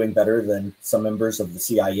 they'll be doing better than some members of the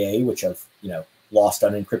CIA, which have, you know, lost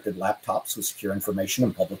unencrypted laptops with secure information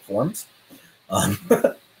in public forums.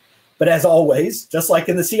 But as always, just like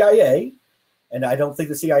in the CIA, and I don't think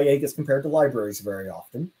the CIA gets compared to libraries very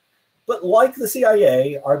often, but like the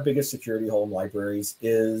CIA, our biggest security hole in libraries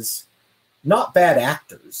is not bad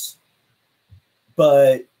actors,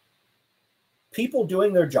 but people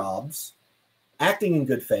doing their jobs, acting in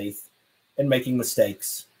good faith, and making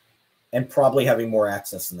mistakes, and probably having more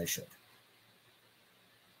access than they should.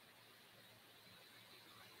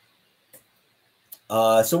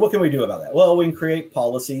 So what can we do about that? Well, we can create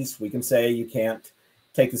policies. We can say you can't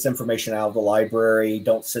take this information out of the library.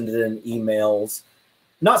 Don't send it in emails.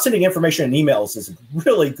 Not sending information in emails is a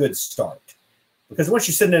really good start, because once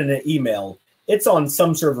you send it in an email, it's on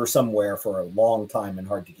some server somewhere for a long time and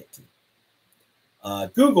hard to get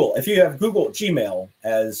to. Google, if you have Google Gmail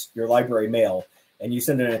as your library mail and you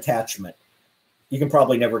send an attachment, you can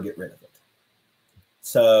probably never get rid of it.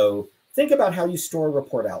 So think about how you store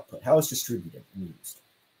report output, how it's distributed and used.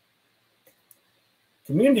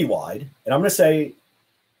 Community-wide, and I'm going to say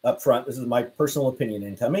up front, this is my personal opinion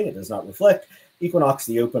incoming. It does not reflect Equinox,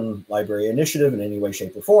 the Open Library Initiative, in any way,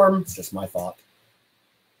 shape, or form. It's just my thought.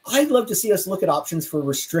 I'd love to see us look at options for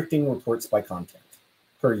restricting reports by content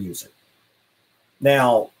per user.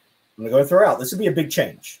 Now, I'm going to go throw out, this would be a big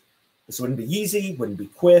change. This wouldn't be easy, wouldn't be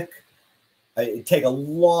quick. It'd take a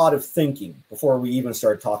lot of thinking before we even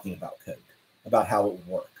start talking about code, about how it would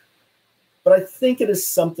work. But I think it is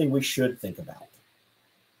something we should think about.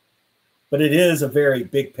 But it is a very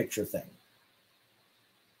big picture thing.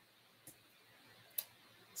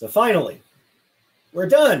 So finally, we're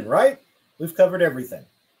done, right? We've covered everything.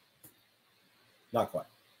 Not quite.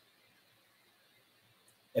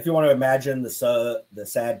 If you want to imagine the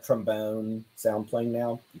sad trombone sound playing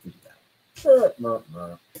now, you can do that.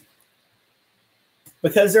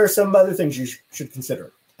 Because there are some other things you should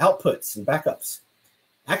consider. Outputs and backups.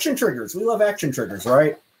 Action triggers. We love action triggers,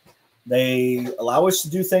 right? They allow us to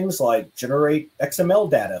do things like generate XML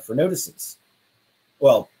data for notices.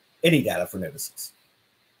 Well, any data for notices.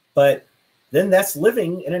 But then that's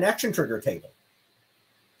living in an action trigger table.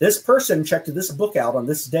 This person checked this book out on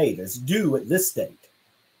this date. It's due at this date.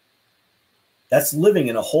 That's living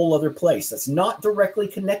in a whole other place. That's not directly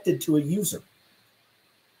connected to a user.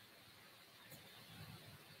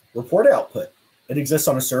 Report output. It exists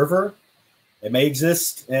on a server. It may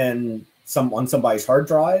exist on somebody's hard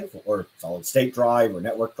drive or solid state drive or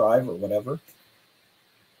network drive or whatever.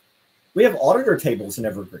 We have auditor tables in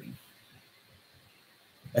Evergreen.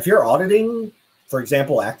 If you're auditing, for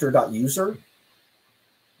example, actor.user,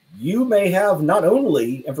 you may have not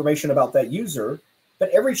only information about that user, but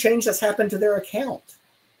every change that's happened to their account.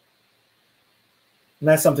 And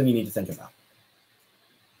that's something you need to think about.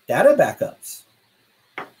 Data backups.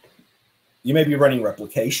 You may be running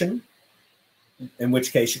replication, in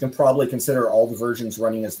which case you can probably consider all the versions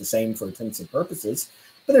running as the same for intents and purposes,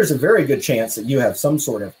 but there's a very good chance that you have some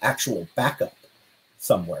sort of actual backup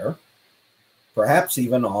somewhere, perhaps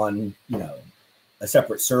even on, a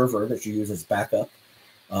separate server that you use as backup.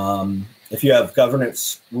 If you have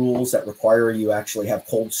governance rules that require you actually have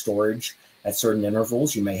cold storage at certain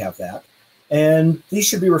intervals, you may have that. And these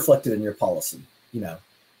should be reflected in your policy,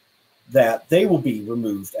 that they will be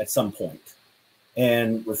removed at some point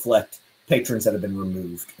and reflect patrons that have been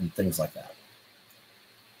removed and things like that.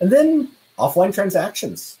 And then offline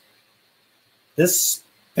transactions. This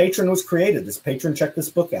patron was created. This patron checked this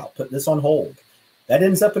book out, put this on hold. That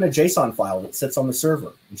ends up in a JSON file that sits on the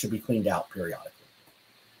server and should be cleaned out periodically.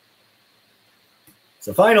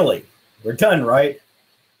 So finally, we're done, right?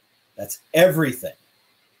 That's everything.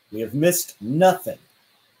 We have missed nothing.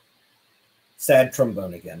 Sad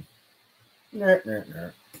trombone again. This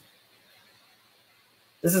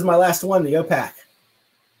is my last one, the OPAC.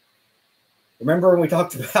 Remember when we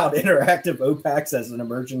talked about interactive OPACs as an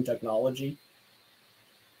emerging technology?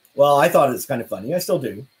 Well, I thought it was kind of funny. I still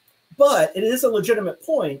do. But it is a legitimate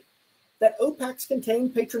point that OPACs contain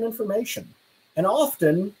patron information. And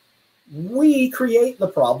often, we create the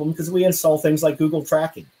problem because we install things like Google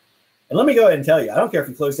tracking. And let me go ahead and tell you, I don't care if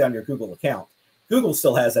you close down your Google account, Google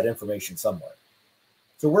still has that information somewhere.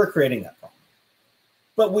 So we're creating that problem.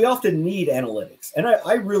 But we often need analytics. And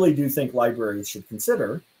I really do think libraries should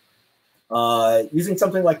consider using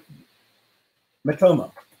something like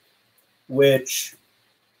Matomo, which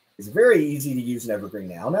is very easy to use in Evergreen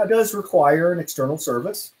now. Now, it does require an external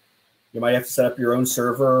service. You might have to set up your own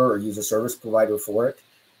server or use a service provider for it.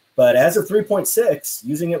 But as of 3.6,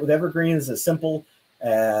 using it with Evergreen is as simple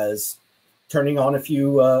as turning on a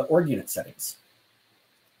few org unit settings.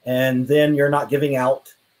 And then you're not giving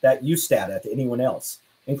out that use data to anyone else,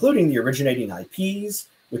 including the originating IPs,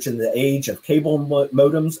 which in the age of cable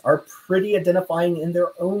modems are pretty identifying in their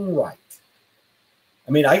own right.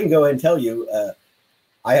 I mean, I can go ahead and tell you,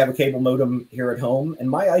 I have a cable modem here at home, and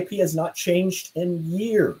my IP has not changed in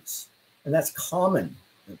years. And that's common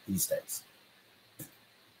these days.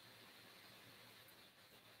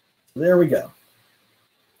 There we go.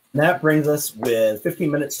 And that brings us with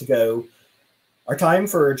 15 minutes to go. Our time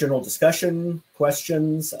for general discussion,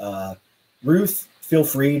 questions. Ruth, feel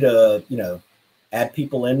free to, add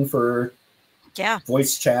people in for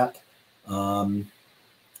voice chat. And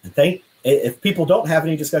if people don't have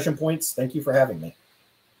any discussion points, thank you for having me.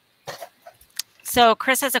 So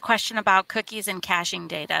Chris has a question about cookies and caching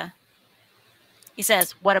data. He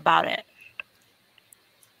says, what about it?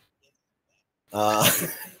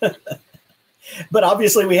 But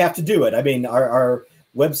obviously we have to do it. I mean, our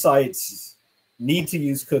websites need to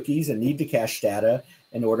use cookies and need to cache data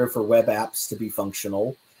in order for web apps to be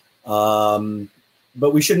functional.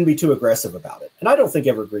 But we shouldn't be too aggressive about it. And I don't think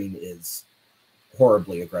Evergreen is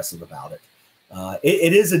horribly aggressive about it.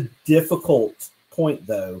 It is a difficult point,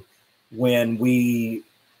 though, when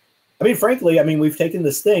frankly, we've taken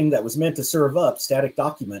this thing that was meant to serve up static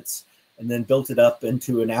documents and then built it up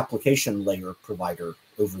into an application layer provider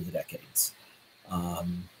over the decades.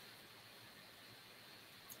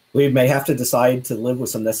 We may have to decide to live with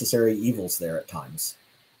some necessary evils there at times.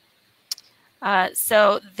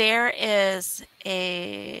 So there is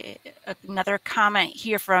another comment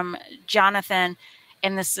here from Jonathan,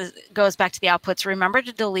 and this goes back to the outputs. Remember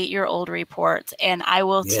to delete your old reports. And I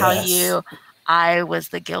will tell you, I was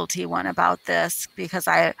the guilty one about this because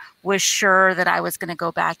I was sure that I was going to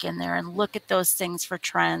go back in there and look at those things for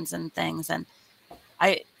trends and things. And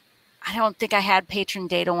I don't think I had patron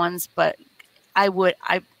data ones, but I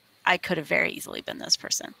could have very easily been this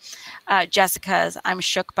person. Jessica's, I'm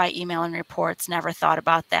shook by email and reports. Never thought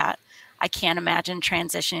about that. I can't imagine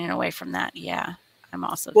transitioning away from that. Yeah, I'm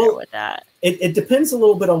also there with that. It depends a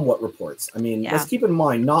little bit on what reports. Let's keep in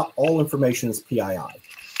mind, not all information is PII.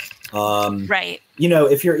 Right.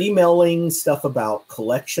 If you're emailing stuff about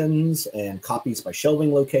collections and copies by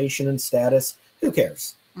shelving location and status, who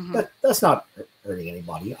cares? Mm-hmm. That's not hurting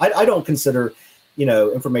anybody. I don't consider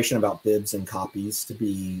information about bibs and copies to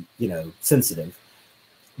be, sensitive.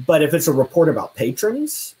 But if it's a report about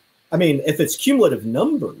patrons, if it's cumulative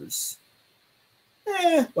numbers,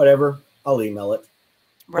 whatever, I'll email it.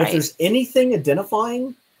 Right. If there's anything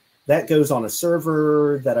identifying, that goes on a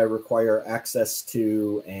server that I require access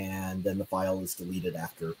to, and then the file is deleted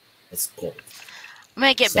after it's pulled. I'm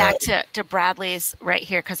going to get back to Bradley's right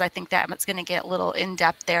here because I think that's going to get a little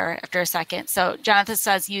in-depth there after a second. So Jonathan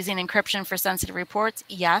says using encryption for sensitive reports,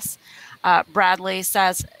 yes. Bradley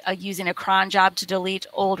says using a cron job to delete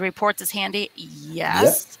old reports is handy,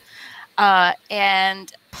 yes. Yep.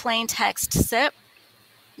 And plain text SIP.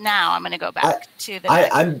 Now I'm going to go back to the.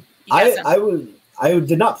 I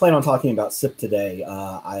did not plan on talking about SIP today.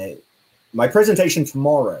 My presentation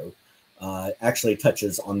tomorrow actually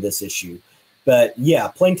touches on this issue. But yeah,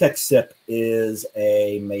 plain text SIP is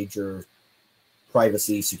a major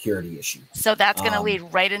privacy security issue. So that's going to lead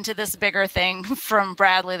right into this bigger thing from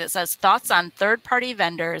Bradley that says thoughts on third-party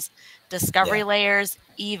vendors, discovery layers,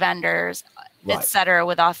 e-vendors, et cetera,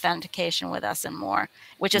 with authentication with us and more,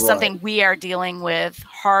 which is something we are dealing with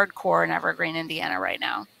hardcore in Evergreen, Indiana right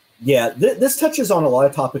now. Yeah, this touches on a lot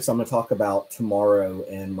of topics I'm going to talk about tomorrow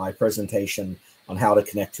in my presentation on how to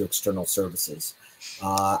connect to external services.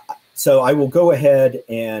 So I will go ahead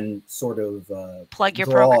and sort of plug your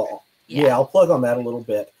program. Yeah, I'll plug on that a little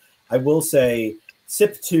bit. I will say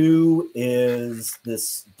SIP2 is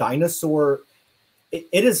this dinosaur. It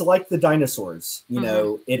is like the dinosaurs.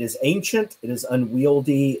 It is ancient. It is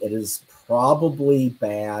unwieldy. It is probably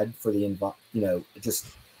bad for the environment.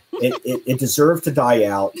 It deserved to die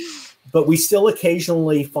out. But we still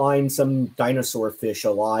occasionally find some dinosaur fish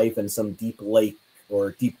alive in some deep lake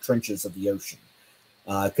or deep trenches of the ocean.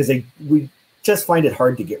 Because we just find it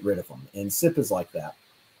hard to get rid of them. And SIP is like that.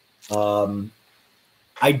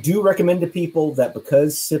 I do recommend to people that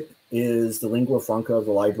because SIP is the lingua franca of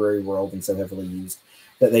the library world and so heavily used,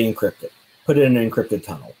 that they encrypt it. Put it in an encrypted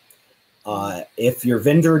tunnel. If your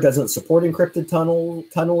vendor doesn't support encrypted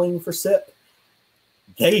tunneling for SIP,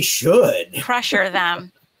 they should. Pressure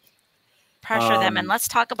them. them. And let's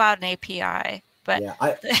talk about an API. But,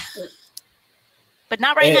 but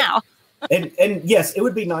not right now. And yes, it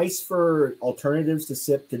would be nice for alternatives to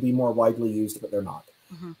SIP to be more widely used, but they're not.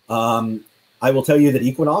 Mm-hmm. I will tell you that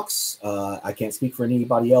Equinox, I can't speak for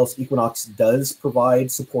anybody else, Equinox does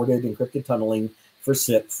provide supported encrypted tunneling for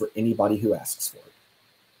SIP for anybody who asks for it.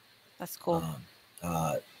 That's cool.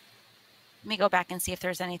 Let me go back and see if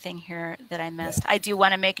there's anything here that I missed. I do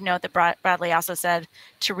want to make note that Bradley also said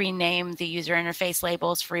to rename the user interface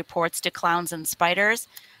labels for reports to clowns and spiders.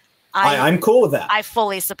 I'm cool with that. I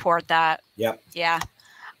fully support that. Yep. Yeah.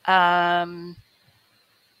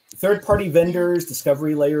 third-party vendors,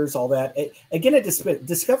 discovery layers, all that. Again,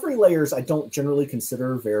 discovery layers I don't generally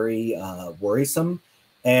consider very worrisome.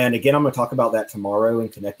 And again, I'm going to talk about that tomorrow in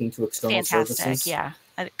connecting to external services. Yeah,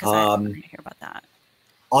 because I want to hear about that.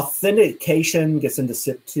 Authentication gets into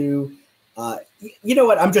SIP 2. You know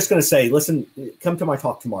what? I'm just going to say, listen, come to my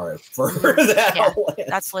talk tomorrow for that. Yeah,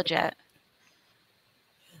 that's legit.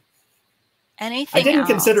 Anything I didn't else?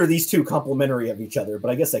 consider these two complementary of each other,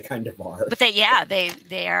 but I guess they kind of are. But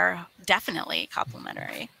they are definitely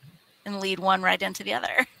complementary and lead one right into the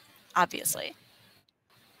other, obviously.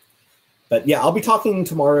 But yeah, I'll be talking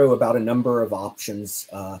tomorrow about a number of options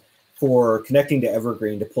for connecting to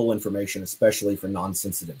Evergreen to pull information, especially for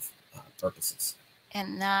non-sensitive purposes.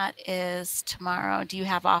 And that is tomorrow. Do you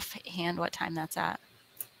have offhand what time that's at?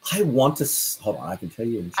 I want to, hold on, I can tell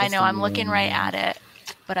you. I know, I'm looking right at it,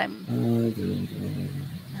 but I'm,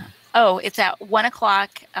 oh, it's at 1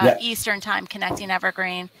 o'clock Eastern time, connecting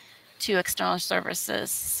Evergreen to external services.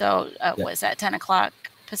 So was that 10 o'clock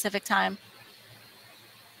Pacific time?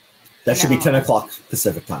 That should be 10 o'clock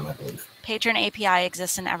Pacific time, I believe. Patron API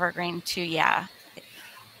exists in Evergreen too, yeah.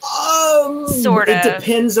 Sort of. It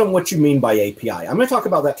depends on what you mean by API. I'm going to talk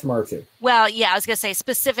about that tomorrow too. Well, yeah, I was going to say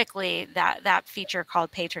specifically that feature called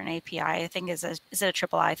Patron API, I think is it a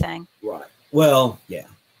triple I thing? Right. Well, yeah.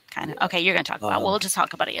 Kind of. Okay, you're going to talk about it. We'll just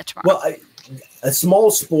talk about it tomorrow. Well, a small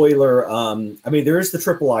spoiler. I mean, there is the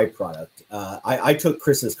triple I product. I took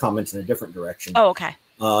Chris's comments in a different direction. Oh, okay.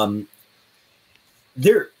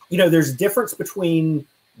 There's a difference between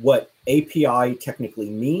what API technically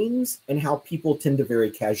means and how people tend to very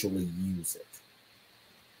casually use it.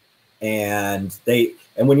 And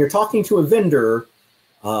when you're talking to a vendor,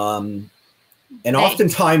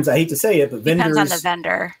 oftentimes, I hate to say it, but vendors depends on the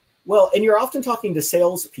vendor. Well, and you're often talking to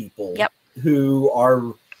salespeople who are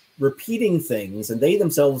repeating things, and they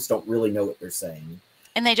themselves don't really know what they're saying.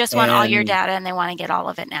 And they just want all your data, and they want to get all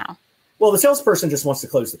of it now. Well, the salesperson just wants to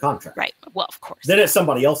close the contract. Right. Well, of course. Then it's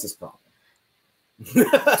somebody else's problem.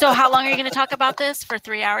 So how long are you going to talk about this? For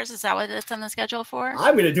 3 hours? Is that what it's on the schedule for?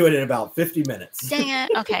 I'm going to do it in about 50 minutes. Dang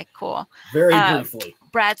it. Okay, cool. Very briefly.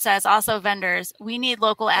 Brad says, also vendors, we need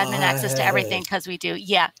local admin access to everything because we do.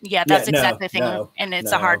 Yeah, that's exactly the thing. And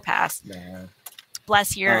it's a hard pass. No.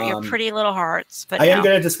 Bless your pretty little hearts. But I am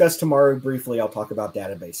going to discuss tomorrow briefly. I'll talk about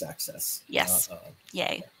database access. Yes.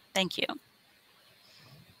 Yay. Thank you.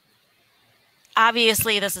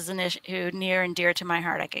 Obviously, this is an issue near and dear to my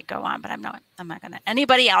heart. I could go on, but I'm not going to.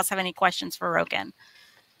 Anybody else have any questions for Rogan?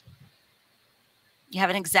 You have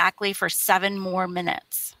it exactly for 7 more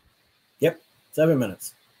minutes. Yep, 7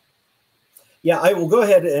 minutes. Yeah, I will go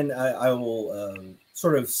ahead and I will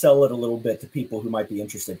sort of sell it a little bit to people who might be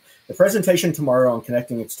interested. The presentation tomorrow on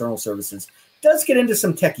connecting external services does get into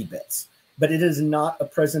some techie bits, but it is not a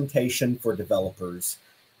presentation for developers.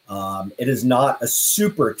 It is not a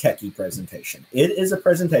super techie presentation. It is a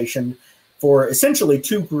presentation for essentially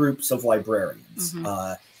 2 groups of librarians.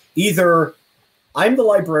 Mm-hmm. Either I'm the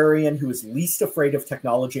librarian who is least afraid of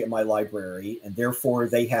technology at my library, and therefore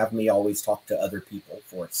they have me always talk to other people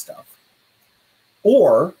for stuff.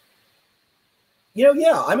 Or,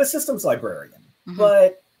 I'm a systems librarian, mm-hmm.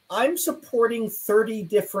 but I'm supporting 30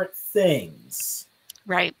 different things.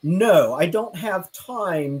 Right. No, I don't have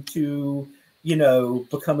time to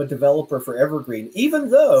become a developer for Evergreen,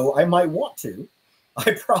 even though I might want to.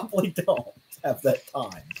 I probably don't have that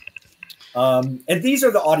time. And these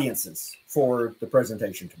are the audiences for the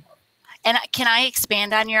presentation tomorrow. And can I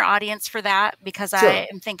expand on your audience for that? Because sure. I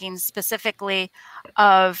am thinking specifically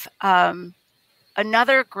of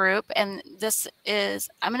another group, and this is,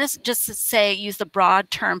 I'm going to just say, use the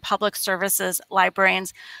broad term, public services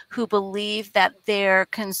librarians who believe that their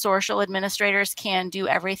consortial administrators can do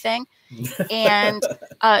everything. And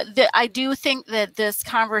I do think that this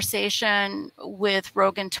conversation with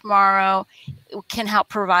Rogan tomorrow can help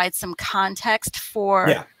provide some context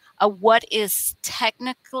for what is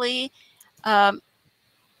technically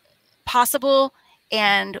possible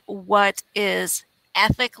and what is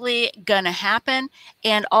ethically going to happen,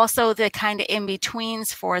 and also the kind of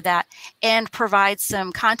in-betweens for that, and provide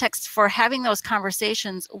some context for having those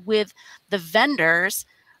conversations with the vendors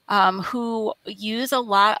who use a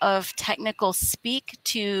lot of technical speak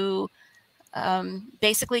to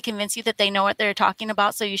basically convince you that they know what they're talking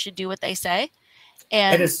about, so you should do what they say.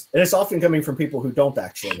 And it's often coming from people who don't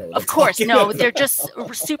actually know. Of course, no, they're just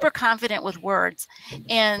super confident with words.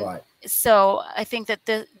 And right. So I think that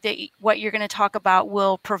what you're going to talk about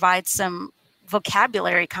will provide some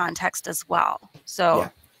vocabulary context as well. So,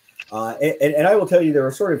 and I will tell you, there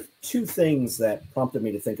are sort of 2 things that prompted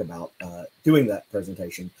me to think about doing that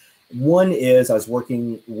presentation. One is I was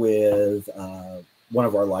working with one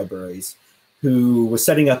of our libraries who was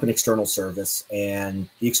setting up an external service, and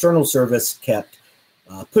the external service kept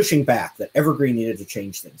pushing back that Evergreen needed to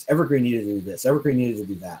change things. Evergreen needed to do this. Evergreen needed to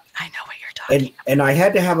do that. I know what you're talking about. And I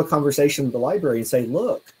had to have a conversation with the library and say,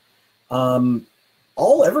 look,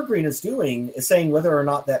 all Evergreen is doing is saying whether or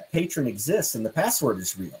not that patron exists and the password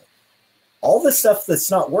is real. All the stuff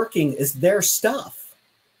that's not working is their stuff.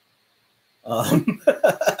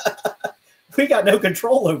 We got no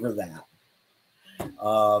control over that.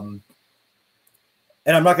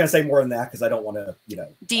 And I'm not going to say more than that because I don't want to,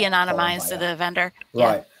 de-anonymize to the vendor.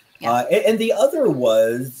 Right. Yeah. And the other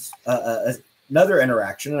was another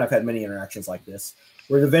interaction, and I've had many interactions like this,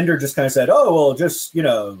 where the vendor just kind of said, oh, well, just,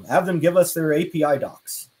 have them give us their API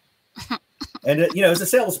docs. And, it's a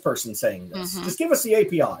salesperson saying this. Just give us the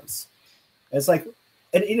APIs. And it's like,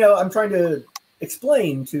 and, I'm trying to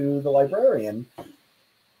explain to the librarian,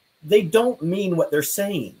 they don't mean what they're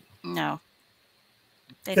saying. No.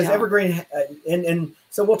 Because Evergreen, and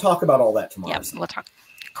so we'll talk about all that tomorrow. Yep, we'll talk.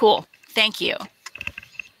 Cool. Thank you.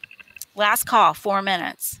 Last call, 4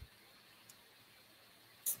 minutes.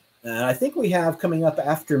 I think we have coming up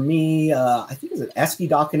after me, I think is it ASCII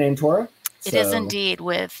Doc and Antora? It is indeed,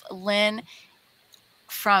 with Lynn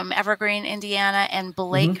from Evergreen, Indiana, and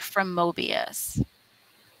Blake from Mobius.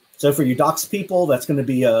 So for you docs people, that's going to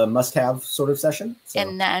be a must-have sort of session. So.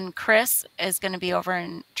 And then Chris is going to be over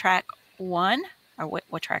in track 1. Or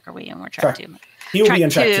what track are we in? We're track 2. He will be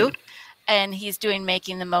in track 2. And he's doing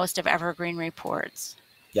making the most of Evergreen reports.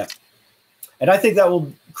 Yeah. And I think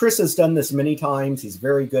Chris has done this many times. He's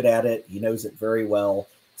very good at it. He knows it very well.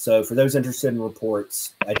 So for those interested in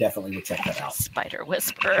reports, I definitely would check that out. Spider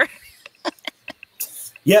Whisperer.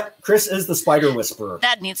 Yep. Chris is the Spider Whisperer.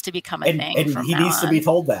 That needs to become a thing. And he needs to be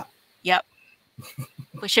told that. Yep.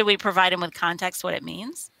 Should we provide him with context what it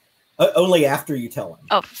means? Only after you tell him.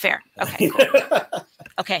 Oh, fair. Okay, cool.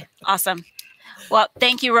 Okay, awesome. Well,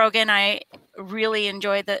 thank you, Rogan. I really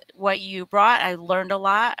enjoyed what you brought. I learned a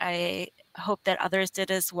lot. I hope that others did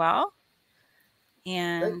as well.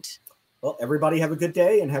 And great. Well, everybody have a good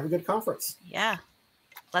day and have a good conference. Yeah.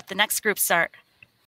 Let the next group start.